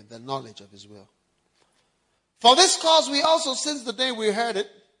 Amen. The knowledge of his will. For this cause we also, since the day we heard it,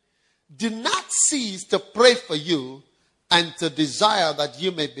 did not cease to pray for you and to desire that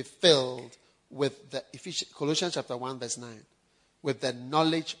you may be filled with the Colossians chapter 1 verse 9, with the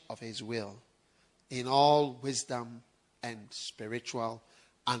knowledge of his will in all wisdom and spiritual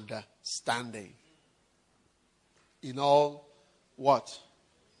understanding. In all what?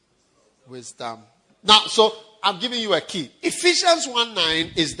 Wisdom. Now, so I'm giving you a key. Ephesians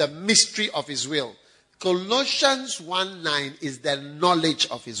 1:9 is the mystery of his will. Colossians 1:9 is the knowledge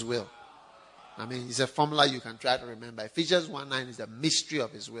of his will. I mean, it's a formula you can try to remember. Ephesians 1:9 is the mystery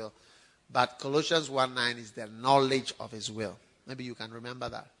of his will. But Colossians 1:9 is the knowledge of his will. Maybe you can remember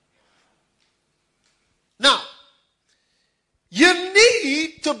that. Now, you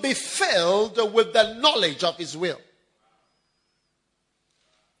need to be filled with the knowledge of his will.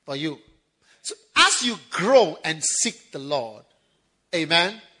 For you. So as you grow and seek the Lord,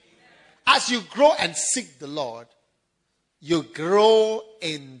 amen? As you grow and seek the Lord, you grow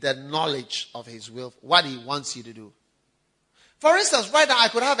in the knowledge of his will, what he wants you to do. For instance, right now I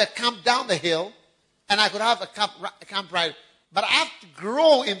could have a camp down the hill and I could have a camp right, but I have to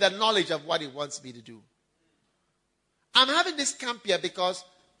grow in the knowledge of what he wants me to do. I'm having this camp here because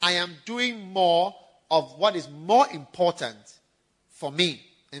I am doing more of what is more important for me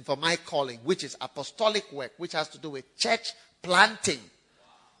and for my calling, which is apostolic work, which has to do with church planting.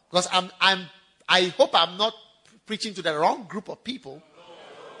 Because I hope I'm not preaching to the wrong group of people.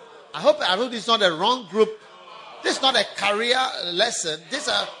 I hope it's not the wrong group. This is not a career lesson.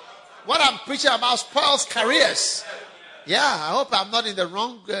 What I'm preaching about spoils careers. Yeah, I hope I'm not in the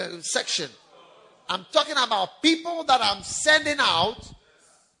wrong section. I'm talking about people that I'm sending out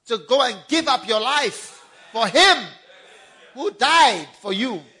to go and give up your life for Him who died for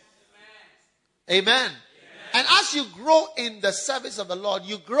you. Amen. And as you grow in the service of the Lord,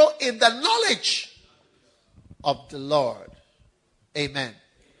 you grow in the knowledge of the Lord. Amen.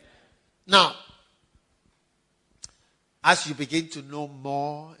 Now, as you begin to know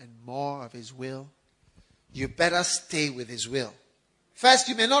more and more of His will, you better stay with His will. First,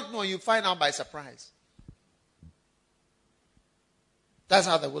 you may not know, you find out by surprise. That's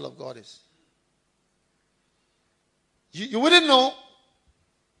how the will of God is. You wouldn't know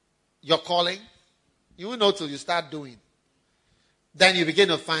your calling. You won't know till you start doing. Then you begin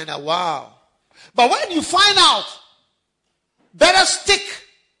to find out, wow. But when you find out, better stick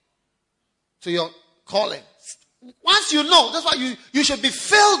to your calling. Once you know, that's why you should be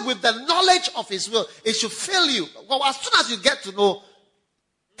filled with the knowledge of His will. It should fill you. Well, as soon as you get to know,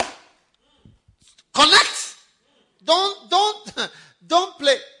 connect. Don't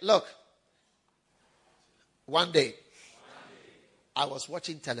play. Look, one day, I was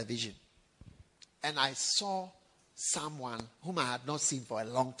watching television and I saw someone whom I had not seen for a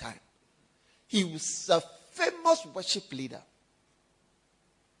long time. He was a famous worship leader.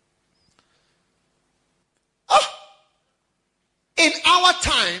 In our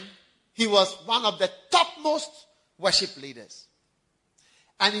time, he was one of the topmost worship leaders.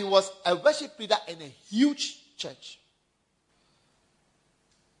 And he was a worship leader in a huge church.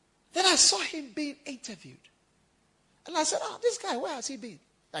 Then I saw him being interviewed. And I said, this guy, where has he been?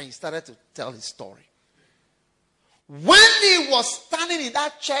 And he started to tell his story. When he was standing in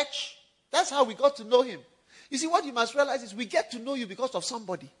that church, that's how we got to know him. You see, what you must realize is we get to know you because of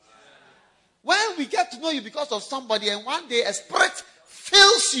somebody. When we get to know you because of somebody, and one day a spirit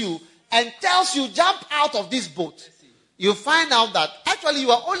fills you and tells you, jump out of this boat, you find out that actually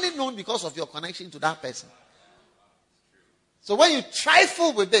you are only known because of your connection to that person. So when you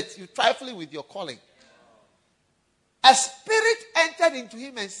trifle with it, you trifle with your calling. A spirit entered into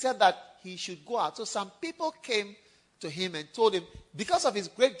him and said that he should go out. So some people came to him and told him, because of his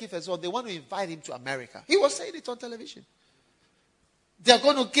great gift as well, they want to invite him to America. He was saying it on television. They're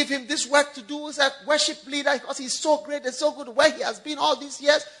going to give him this work to do as a worship leader because he's so great and so good where he has been all these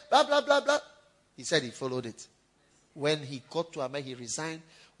years, blah, blah, blah, blah. He said he followed it. When he got to America, he resigned.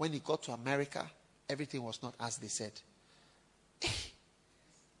 When he got to America, everything was not as they said.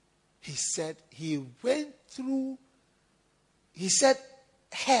 He said he went through, he said,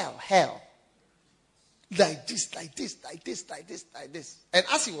 hell. Like this, like this, like this, like this, like this. And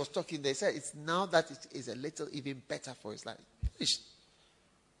as he was talking, they said, it's now that it is a little even better for his life.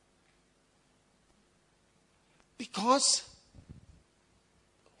 Because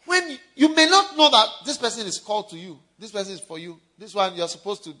when you may not know that this person is called to you, this person is for you, this one you're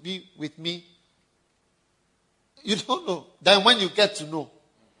supposed to be with me. You don't know. Then when you get to know,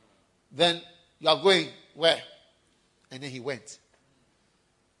 then you are going where? And then he went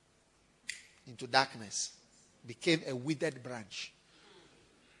into darkness, became a withered branch.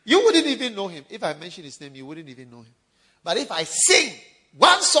 You wouldn't even know him. If I mention his name, you wouldn't even know him. But if I sing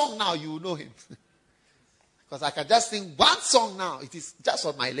one song now, you will know him. Because I can just sing one song now. It is just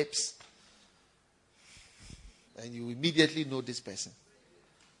on my lips. And you immediately know this person.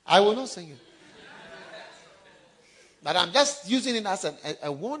 I will not sing it. But I'm just using it as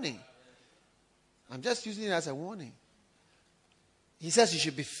a warning. I'm just using it as a warning. He says you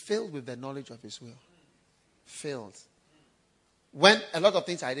should be filled with the knowledge of His will. Filled. When a lot of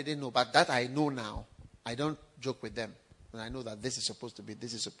things I didn't know, but that I know now, I don't joke with them. And I know that this is supposed to be,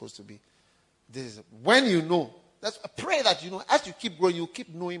 this is supposed to be. When you know, that's a prayer that you know. As you keep growing, you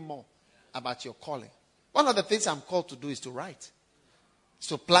keep knowing more about your calling. One of the things I'm called to do is to write.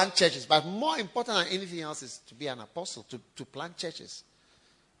 To plant churches. But more important than anything else is to be an apostle, to plant churches.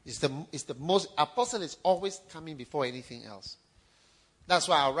 It's the most, apostle is always coming before anything else. That's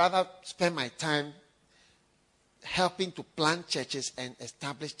why I'd rather spend my time helping to plant churches and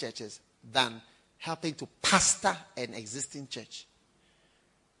establish churches than helping to pastor an existing church.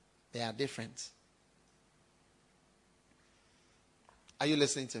 They are different. Are you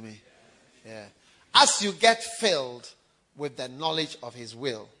listening to me? Yeah. As you get filled with the knowledge of His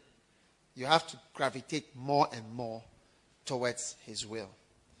will, you have to gravitate more and more towards His will.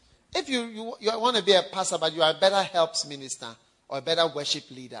 If you want to be a pastor, but you are a better helps minister, or a better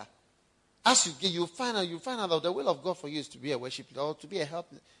worship leader. As you get, you find out that the will of God for you is to be a worship leader or to be a help.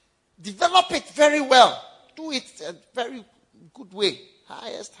 Develop it very well. Do it a very good way.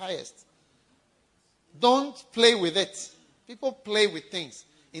 Highest. Don't play with it. People play with things.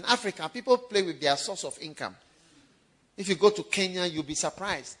 In Africa, people play with their source of income. If you go to Kenya, you'll be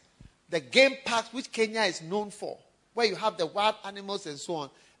surprised. The game park which Kenya is known for, where you have the wild animals and so on,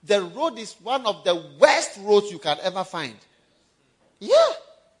 the road is one of the worst roads you can ever find. Yeah.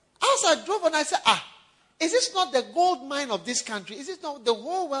 As I drove and I said, is this not the gold mine of this country? Is it not the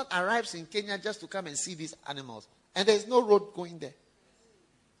whole world arrives in Kenya just to come and see these animals? And there's no road going there.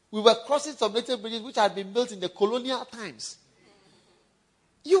 We were crossing some little bridges which had been built in the colonial times.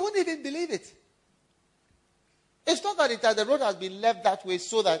 You won't even believe it. It's not that the road has been left that way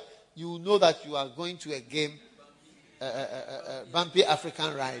so that you know that you are going to a game, bumpy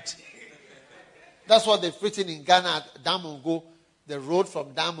African ride. That's what they've written in Ghana at Damongo. The road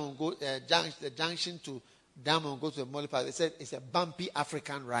from Damongo, the junction to Damongo to the Mole Park. They said it's a bumpy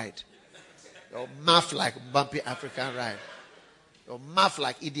African ride. Your mouth like bumpy African ride. Your mouth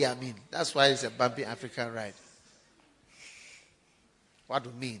like Idi Amin. That's why it's a bumpy African ride. What do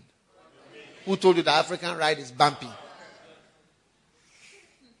you mean? Who told you the African ride is bumpy?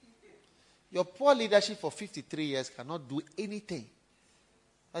 Your poor leadership for 53 years cannot do anything.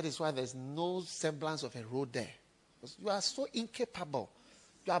 That is why there's no semblance of a road there. Because you are so incapable.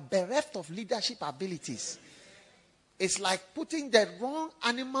 You are bereft of leadership abilities. It's like putting the wrong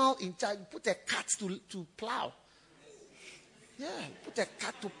animal in charge. Put a cat to plow. Yeah, put a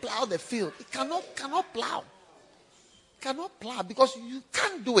cat to plow the field. It cannot plow. Cannot plow because you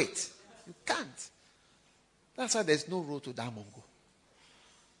can't do it. You can't. That's why there's no road to Damongo.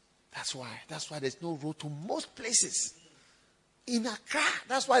 That's why there's no road to most places. In Accra,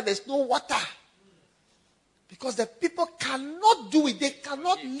 that's why there's no water. Because the people cannot do it. They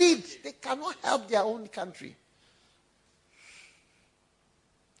cannot lead. They cannot help their own country.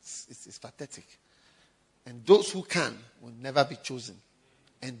 It's pathetic. And those who can will never be chosen.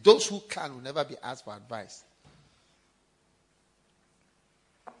 And those who can will never be asked for advice.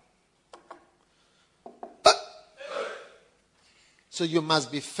 So you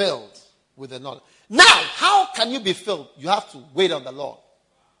must be filled with the knowledge. Now, how can you be filled? You have to wait on the Lord.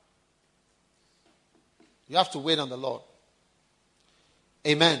 You have to wait on the Lord.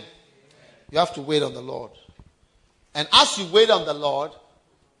 Amen. You have to wait on the Lord. And as you wait on the Lord,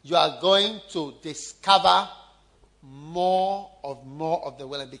 you are going to discover more of the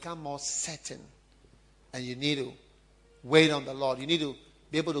will and become more certain. And you need to wait on the Lord. You need to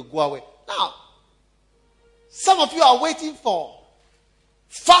be able to go away. Now, some of you are waiting for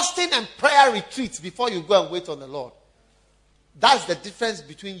fasting and prayer retreats before you go and wait on the Lord. That's the difference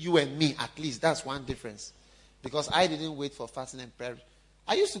between you and me, at least. That's one difference. Because I didn't wait for fasting and prayer.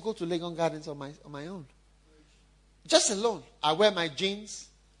 I used to go to Legon Gardens on my own. Just alone. I wear my jeans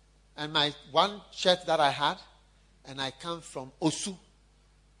and my one shirt that I had. And I come from Osu.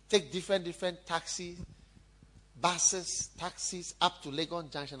 Take different taxis, buses, taxis up to Legon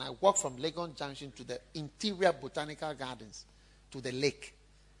Junction. I walk from Legon Junction to the interior botanical gardens, to the lake.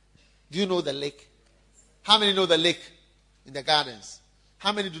 Do you know the lake? How many know the lake in the gardens?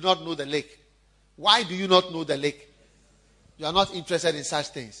 How many do not know the lake? Why do you not know the lake? You are not interested in such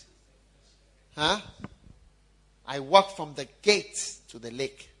things. Huh? I walk from the gate to the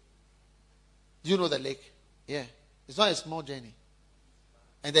lake. Do you know the lake? Yeah. It's not a small journey.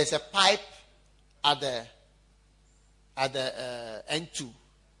 And there's a pipe at the N2.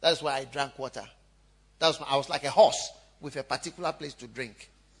 That's where I drank water. I was like a horse with a particular place to drink.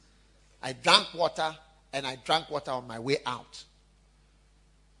 I drank water and I drank water on my way out.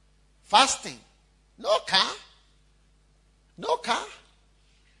 Fasting. No car. No car.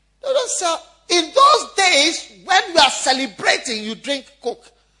 They don't sell. In those days, when you are celebrating, you drink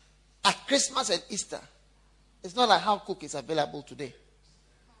Coke. At Christmas and Easter. It's not like how Coke is available today.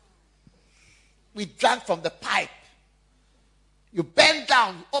 We drank from the pipe. You bend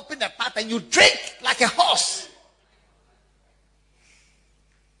down, you open the pipe, and you drink like a horse.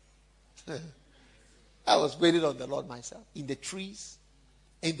 I was waiting on the Lord myself. In the trees,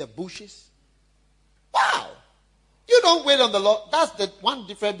 in the bushes. Wow. You don't wait on the Lord. That's the one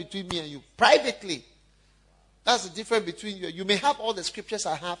difference between me and you. Privately. That's the difference between you. You may have all the scriptures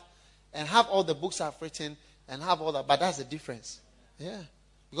I have, and have all the books I've written, and have all that. But that's the difference. Yeah.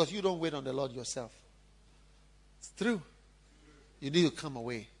 Because you don't wait on the Lord yourself. It's true. You need to come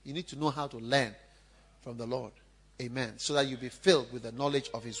away. You need to know how to learn from the Lord. Amen. So that you be filled with the knowledge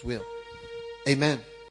of His will. Amen.